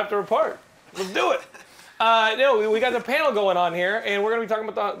take this raptor apart. Let's do it. No, we got the panel going on here, and we're going to be talking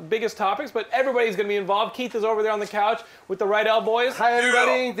about the biggest topics, but everybody's going to be involved. Keith is over there on the couch with the Riedell boys. Hi,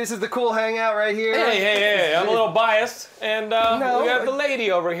 everybody. This is the cool hangout right here. Hey. I'm a little biased, and we got the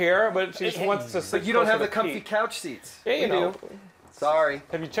lady over here, but she just wants to sit. But you don't have the to comfy Keith. couch seats. Yeah, you know. Sorry.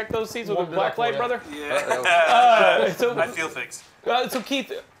 Have you checked those seats with a black light, brother? Yeah. I feel things. So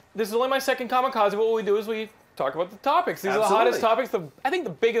Keith, this is only my second Comikaze. What we do is we talk about the topics. These are the hottest topics. I think the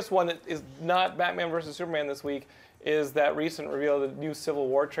biggest one that is not Batman versus Superman this week is that recent reveal of the new Civil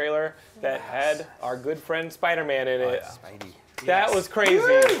War trailer that had our good friend Spider-Man in it. Spidey. That was crazy.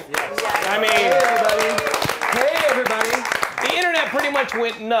 I mean, Hey, everybody. the internet pretty much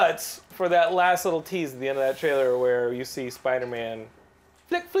went nuts for that last little tease at the end of that trailer where you see Spider-Man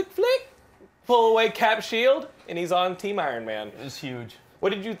flick, flick, flick, pull away Cap's shield, and he's on Team Iron Man. It was huge.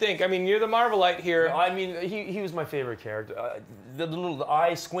 What did you think? I mean, you're the Marvelite here. No, I mean, he was my favorite character. The little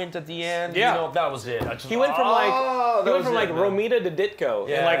eye squint at the end, Yeah. you know, that was it. He went from like Romita to Ditko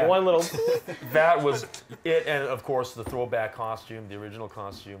in like one little. That was it, and of course the throwback costume, the original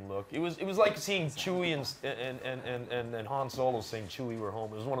costume look. It was like seeing Chewie and Han Solo saying "Chewie, we're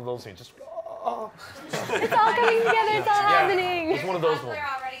home." It was one of those things. Just It's all coming together. It's all happening. it was one of those ones.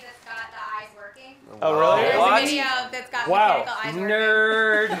 already that's got the eyes working. Oh really? There's What? a video that's got mechanical eyes working.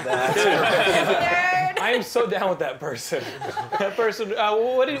 Nerd. Nerd. I am so down with that person. That person.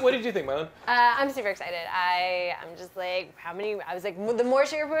 What did you think, Milynn? I'm super excited. I'm just like, I was like, the more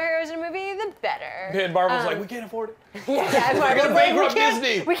superheroes in a movie, the better. And Marvel's like, we can't afford it. Yeah, We're gonna bankrupt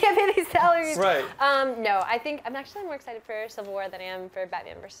Disney. We can't pay these salaries. Right. No, I think I'm actually more excited for Civil War than I am for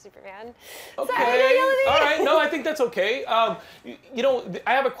Batman vs Superman. Okay. Sorry, All right. No, I think that's okay. You know,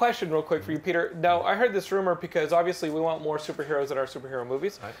 I have a question real quick for you, Peter. Now, I heard this rumor because obviously we want more superheroes in our superhero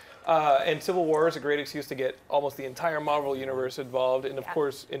movies. Right. And Civil War is a great excuse to get almost the entire Marvel universe involved, and of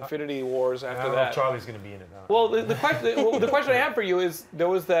course, Infinity Wars after I don't know that. if Charlie's going to be in it now. Well, the question I have for you is, there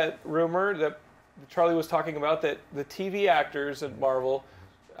was that rumor that Charlie was talking about that the TV actors at Marvel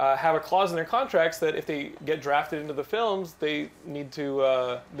have a clause in their contracts that if they get drafted into the films, they need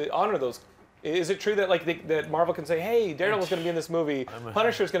to they honor those. Is it true that that Marvel can say, hey, Daredevil's going to be in this movie,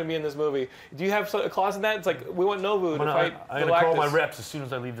 Punisher's going to be in this movie? Do you have a clause in that? It's like, we want Nobu to fight I'm going to call my reps as soon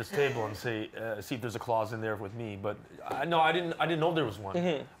as I leave this table and say, see if there's a clause in there with me. But no, I didn't know there was one.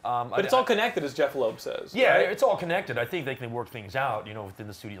 Mm-hmm. But it's all connected, as Jeff Loeb says. Yeah, right? it's all connected. I think they can work things out, you know, within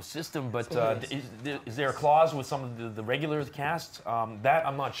the studio system. But is there a clause with some of the regular casts? That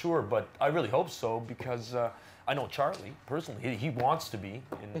I'm not sure, but I really hope so because I know Charlie personally. He wants to be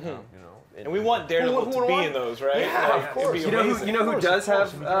in, you know. And we want Daredevil to be in those, right? Yeah, like, of course. You know who does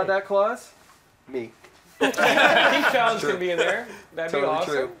have that clause? Me. Keith Challenge can be in there. That'd be awesome.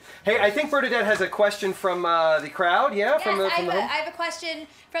 True. Hey, I think Bernadette has a question from the crowd. Yeah, Yes, from the home. I have a question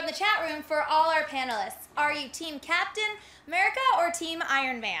from the chat room for all our panelists. Are you Team Captain America or Team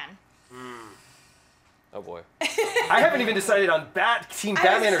Iron Man? Oh boy. I haven't even decided on Team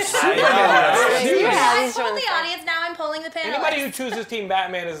Batman or Superman. I told the audience, now I'm polling the panelists. Anybody who chooses Team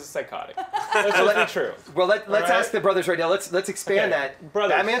Batman is a psychotic. That's just true. Well, let's ask the brothers right now. Let's expand that.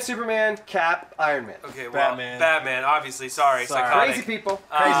 Brothers. Batman, Superman, Cap, Iron Man. Okay, well, Batman, obviously. Sorry, psychotic. Crazy people.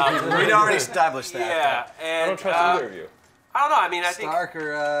 Crazy people. We'd already established that. Yeah, and I don't trust either of you. I don't know. I mean, I think Stark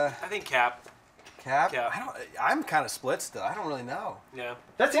or I think Cap. Cap. Cap. I'm kind of split still. I don't really know. Yeah.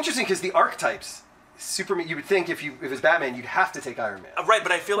 That's interesting because the archetypes. Superman, you would think if it was Batman, you'd have to take Iron Man. Right,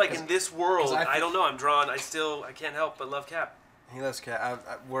 but I feel like in this world, I I don't know. I'm drawn. I can't help but love Cap. He loves Cap.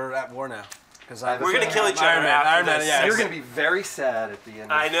 We're at war now. We're gonna kill each other Iron Man. after Iron Man. this. Yeah. You're gonna be very sad at the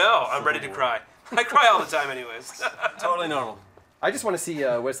end. I know. I'm ready to cry. I cry all the time, anyways. Totally normal. I just want to see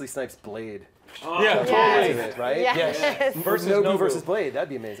Wesley Snipes' Blade. Oh, yeah, Yes. Right? Yes. Versus Nobu versus Blade. That'd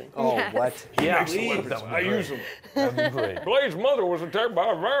be amazing. Oh, what? Yeah, I use them. That'd be great. Blade's mother was attacked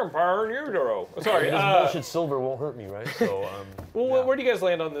by a vampire in utero. Sorry. This bullshit silver won't hurt me, right? So, well, where do you guys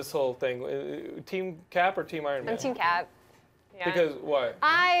land on this whole thing? Team Cap or Team Iron Man? I'm Team Cap. Yeah. Because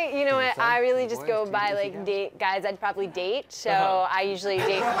why? You know what? I really just go by like date guys I'd probably date. So I usually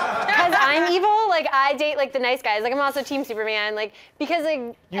date because I'm evil. Like I date like the nice guys. Like I'm also Team Superman. Like because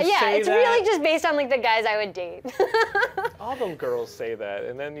like it's really just based on like the guys I would date. All them girls say that,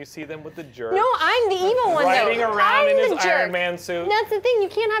 and then you see them with the jerk. No, I'm the evil one riding though. around I'm in the his jerk. Iron Man suit. That's the thing. You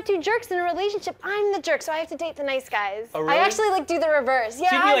can't have two jerks in a relationship. I'm the jerk, so I have to date the nice guys. Oh, really? I actually like do the reverse.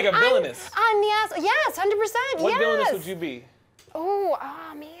 Yeah. So you'd be like a villainous. I'm the ass. Yes, 100%. What yes. villainous would you be? Oh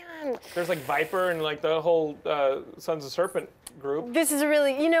man. There's like Viper and like the whole Sons of Serpent group. This is a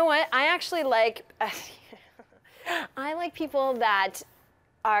really, you know what? I actually like, I like people that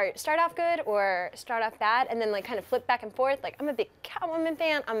start off good or start off bad and then like kind of flip back and forth. Like I'm a big Catwoman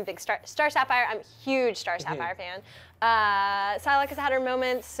fan. I'm a big Star Sapphire. I'm a huge Star Sapphire fan. Psylocke has had her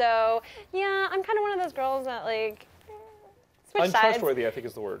moments. So yeah, I'm kind of one of those girls that like switch Untrustworthy, sides. I think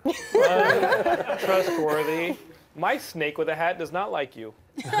is the word. Untrustworthy. My snake with a hat does not like you.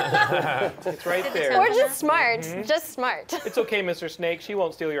 It's right there. Or just smart. Just smart. It's okay, Mr. Snake. She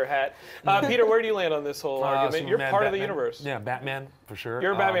won't steal your hat. Peter, where do you land on this whole argument? You're part of the universe. Yeah, Batman, for sure.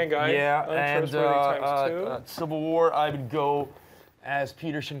 You're a Batman guy. Yeah, and Untrustworthy times two. Civil War, I would go as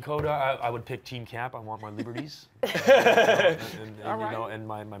Peter Shinkoda. I would pick Team Cap. I want my liberties. and you know, and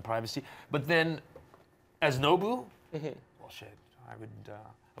my privacy. But then, as Nobu, shit. I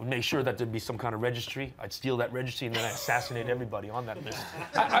would make sure that there'd be some kind of registry. I'd steal that registry and then I'd assassinate everybody on that list.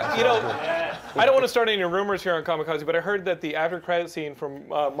 You know, I don't want to start any rumors here on Comikaze, but I heard that the after credit scene from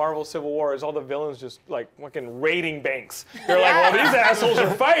Marvel Civil War is all the villains just like fucking raiding banks. They're like, well, these assholes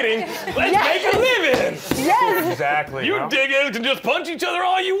are fighting. Let's make a living. Yes. Exactly. You dickheads can just punch each other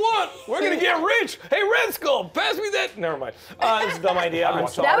all you want. We're gonna get rich. Hey, Red Skull, pass me that. Never mind. It's a dumb idea. I'm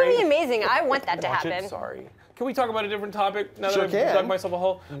sorry. That would be amazing. I want that to happen. Sorry. Can we talk about a different topic now Sure that I've dug myself a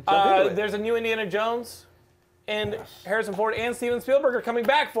hole? into it. There's a new Indiana Jones, and Harrison Ford and Steven Spielberg are coming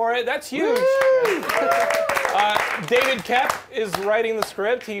back for it. That's huge. David Koepp is writing the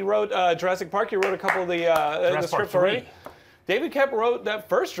script. He wrote Jurassic Park. He wrote a couple of the scripts already. David Koepp wrote that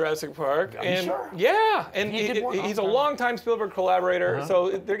first Jurassic Park. And sure? Yeah, and he's a longtime Spielberg collaborator,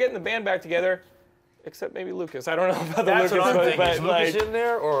 so they're getting the band back together. Except maybe Lucas. I don't know about the That's Lucas, what I'm thinking. but Is like, Lucas in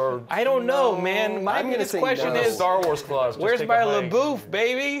there, or I don't know, man. My biggest question is, Star Wars clause. where's my LaBeouf,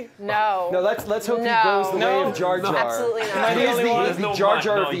 baby? No. No, let's hope he goes the way of Jar Jar. Absolutely not. He's the Jar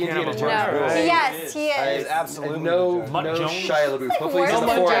Jar of the Indiana Jones. No. Yes, he is. Absolutely. No Shia LaBeouf. Hopefully he's in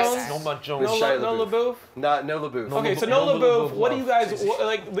the forest. No Mutt Jones. With Shia No LaBeouf? No LaBeouf. Okay, so no LaBeouf. What do you guys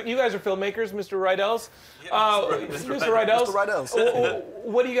like? You guys are filmmakers, Mr. Riedells. Mr. Riedells.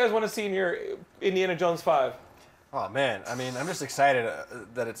 What do you guys want to see in your Indiana Jones 5? Oh man, I mean, I'm just excited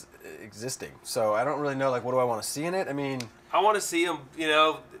that it's existing. So I don't really know, like, what do I want to see in it? I mean, I want to see him, you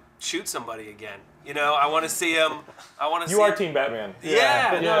know, shoot somebody again. You know, I want to see him. You are Team Batman.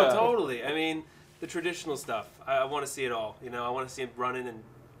 Yeah, no, totally. I mean, the traditional stuff. I want to see it all. You know, I want to see him running and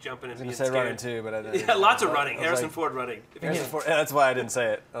jumping and being scared. running too, but I didn't. Yeah, lots of running. Harrison Ford running. Harrison Ford, yeah, that's why I didn't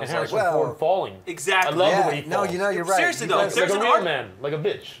say it. I was And Harrison like, well, Ford falling. Exactly. I love the way he falls. No, you know, you're right. Seriously though, Like there's a an real art. man, like a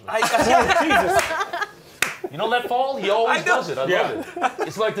bitch. Jesus. You know that fall? He always does it. I love it.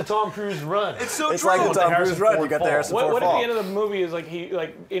 It's like the Tom Cruise run. It's so It's true. like the Tom Cruise Harrison run. Ford You got the fall. Harrison Ford What if fall. the end of the movie is like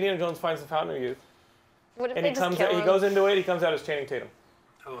Indiana Jones finds the Fountain of Youth, What if and they he just comes, kill he him? goes into it, he comes out as Channing Tatum,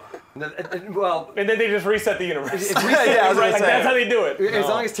 Well, and then they just reset the universe. yeah, I was gonna say. That's how they do it. As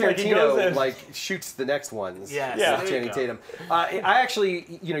long as Like, he goes Tarantino in. shoots the next ones, Yes. Yeah. with Channing Tatum. I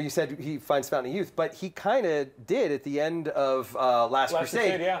actually, you said he finds Fountain of Youth, but he kind of did at the end of Last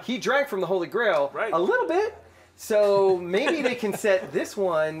Crusade. Yeah. He drank from the Holy Grail Right. a little bit, so maybe they can set this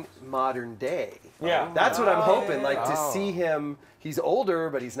one modern day. Yeah. That's what I'm hoping, like to see him. He's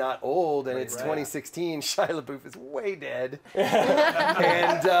older, but he's not old, and it's 2016. Shia LaBeouf is way dead,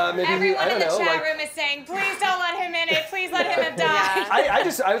 and maybe Everyone I don't in the know, chat like. room is saying, please don't let him in it. Please let him have died.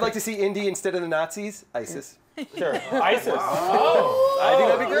 I would like to see Indy instead of the Nazis. ISIS. Sure. ISIS. I think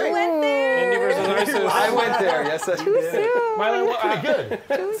that'd be great. Went there. Indy versus ISIS. I went there. Yes, I did. Milynn,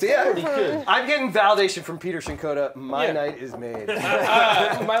 Good. So yeah, I'm getting validation from Peter Shinkoda. My night is made.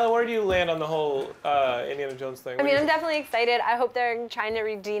 Milynn, where do you land on the whole Indiana Jones thing? I mean, I'm definitely excited. I hope they're trying to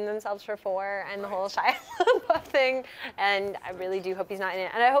redeem themselves for 4 and the whole Shia LaBeouf thing. And I really do hope he's not in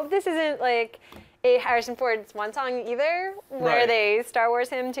it. And I hope this isn't like a Harrison Ford swan song either, where they Star Wars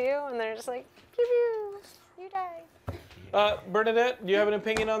him too, and they're just like, pew pew, you die. Bernadette, do you have an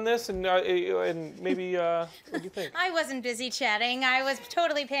opinion on this? And maybe, what do you think? I wasn't busy chatting. I was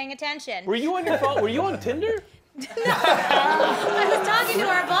totally paying attention. Were you on your phone? Were you on Tinder? I was talking to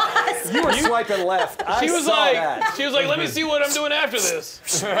our boss. You were swiping left. She was like, let me see what I'm doing after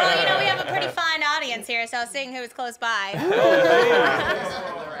this. Well, we have a pretty fine audience here, so I was seeing who was close by.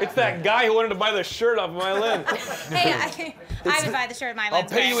 It's that guy who wanted to buy the shirt off Milynn. Hey, I would buy the shirt Milynn. I'll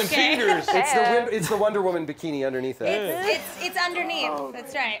pay you in fingers. It's the Wonder Woman bikini underneath that. It's underneath.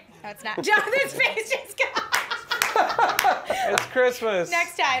 That's right. No, it's not. Jonathan's face just got. It's Christmas.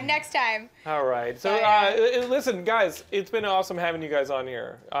 Next time. All right. So, listen, guys, it's been awesome having you guys on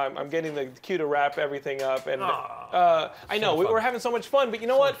here. I'm getting the cue to wrap everything up, and I know we're having so much fun. But you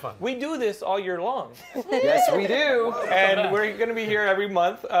know what? We do this all year long. Yes, we do. And we're going to be here every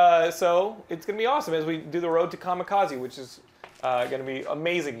month. So it's going to be awesome as we do the road to Comikaze, which is going to be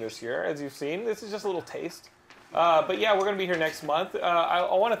amazing this year, as you've seen. This is just a little taste. But yeah, we're going to be here next month.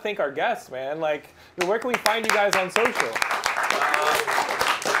 I want to thank our guests, man. Like, where can we find you guys on social?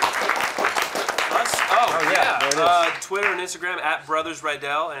 Twitter and Instagram at Brothers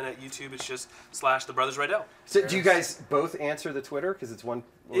Riedell, and at YouTube it's just / The Brothers Riedell. So do you guys both answer the Twitter? Because it's one.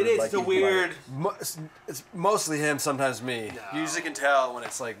 It is the weird. It's mostly him, sometimes me. You usually can tell when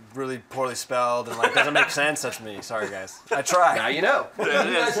it's like really poorly spelled and like doesn't make sense. That's me. Sorry, guys. I try. Now you know. You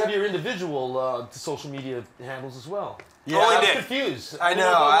guys have your individual social media handles as well. Yeah, I was Nick. confused. I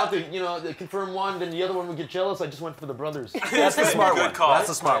know. I want to confirm one, then the other one would get jealous. I just went for the brothers. That's the smart one. call. That's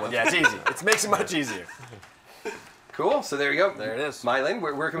the smart one. Yeah, it's easy. It makes it much easier. Cool. So there you go. There it is. Milynn,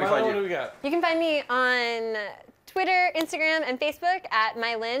 where can we find What do you? we got? You can find me on Twitter, Instagram, and Facebook at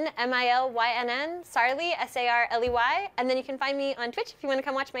Milynn, M-I-L-Y-N-N, Sarley, S-A-R-L-E-Y, and then you can find me on Twitch if you want to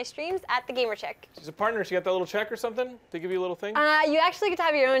come watch my streams at The Gamer Chick. She's a partner. She got that little check or something? They give you a little thing? You actually get to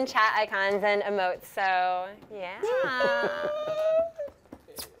have your own chat icons and emotes, so yeah.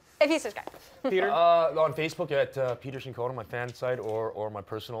 If you subscribe. Peter? On Facebook at Peter Shinkoda, my fan site, or my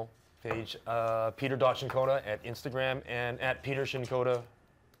personal page, Peter.Shinkoda at Instagram, and at Peter Shinkoda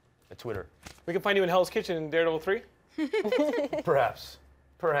at Twitter. We can find you in Hell's Kitchen in Daredevil 3? Perhaps.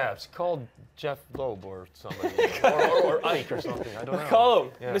 Call Jeff Loeb or somebody. or Ike or something. I don't know. Call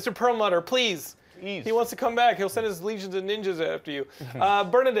him. Yeah. Mr. Perlmutter, please. He wants to come back. He'll send his legions of ninjas after you.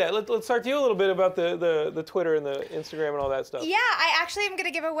 Bernadette, let's start to you a little bit about the Twitter and the Instagram and all that stuff. Yeah, I actually am going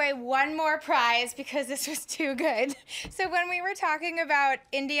to give away one more prize because this was too good. So when we were talking about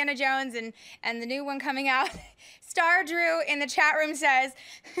Indiana Jones and the new one coming out, Star Drew in the chat room says,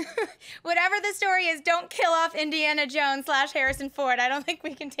 whatever the story is, don't kill off Indiana Jones / Harrison Ford. I don't think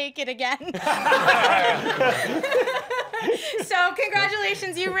we can take it again. So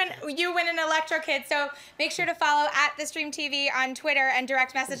congratulations, you win an Electro Kid. So make sure to follow at theStreamtv on Twitter and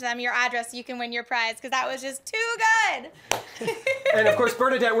direct message them your address so you can win your prize because that was just too good. And of course,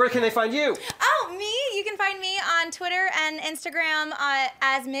 Bernadette, where can they find you? Oh, me? You can find me on Twitter and Instagram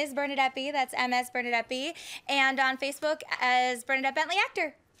as Ms. Bernadette B. That's MS Bernadette B. And on Facebook as Bernadette Bentley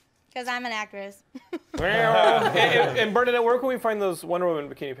Actor. Because I'm an actress. and Bernadette, where can we find those Wonder Woman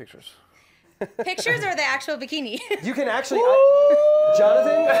bikini pictures? Pictures or the actual bikini? You can actually,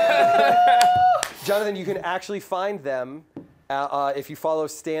 Jonathan, you can actually find them if you follow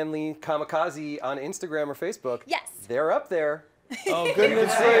Lee Comikaze on Instagram or Facebook. Yes. They're up there. Oh,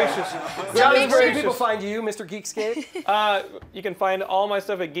 goodness gracious. Jonathan, where can people find you, Mr. Geekscape? You can find all my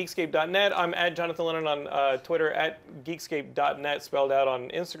stuff at geekscape.net. I'm at Jonathan Lennon on Twitter, at geekscape.net, spelled out on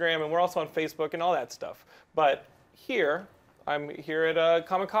Instagram, and we're also on Facebook and all that stuff. But I'm here at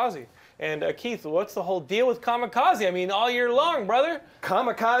Komikaze. And Keith, what's the whole deal with Komikaze? I mean, all year long, brother.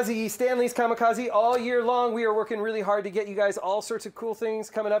 Komikaze, Stanley's Komikaze, all year long. We are working really hard to get you guys all sorts of cool things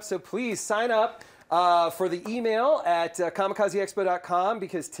coming up. So please sign up for the email at kamikazeexpo.com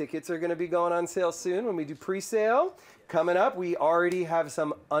because tickets are going to be going on sale soon when we do pre-sale. Coming up, we already have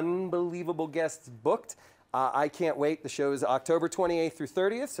some unbelievable guests booked. I can't wait. The show is October 28th through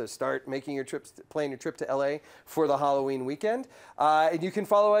 30th, so start making your trips, planning your trip to LA for the Halloween weekend. And you can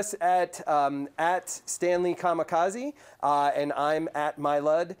follow us at Stanley Comikaze, and I'm at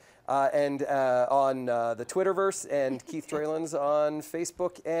MyLud, and on the Twitterverse, and Keith Tralins on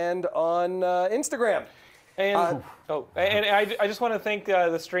Facebook and on Instagram. And I just want to thank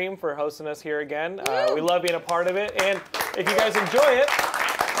the stream for hosting us here again. We love being a part of it, and if you guys enjoy it,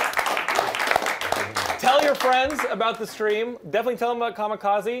 tell your friends about the stream. Definitely tell them about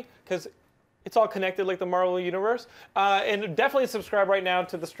Komikaze, because it's all connected like the Marvel Universe. And definitely subscribe right now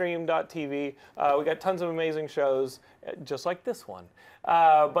to theStream.tv. We got tons of amazing shows, just like this one.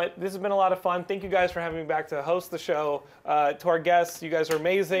 But this has been a lot of fun. Thank you guys for having me back to host the show. To our guests, you guys are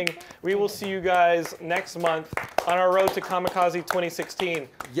amazing. We will see you guys next month on our road to Komikaze 2016.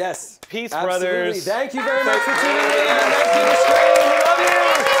 Yes. Peace, absolutely. brothers. Thank you very much for tuning in.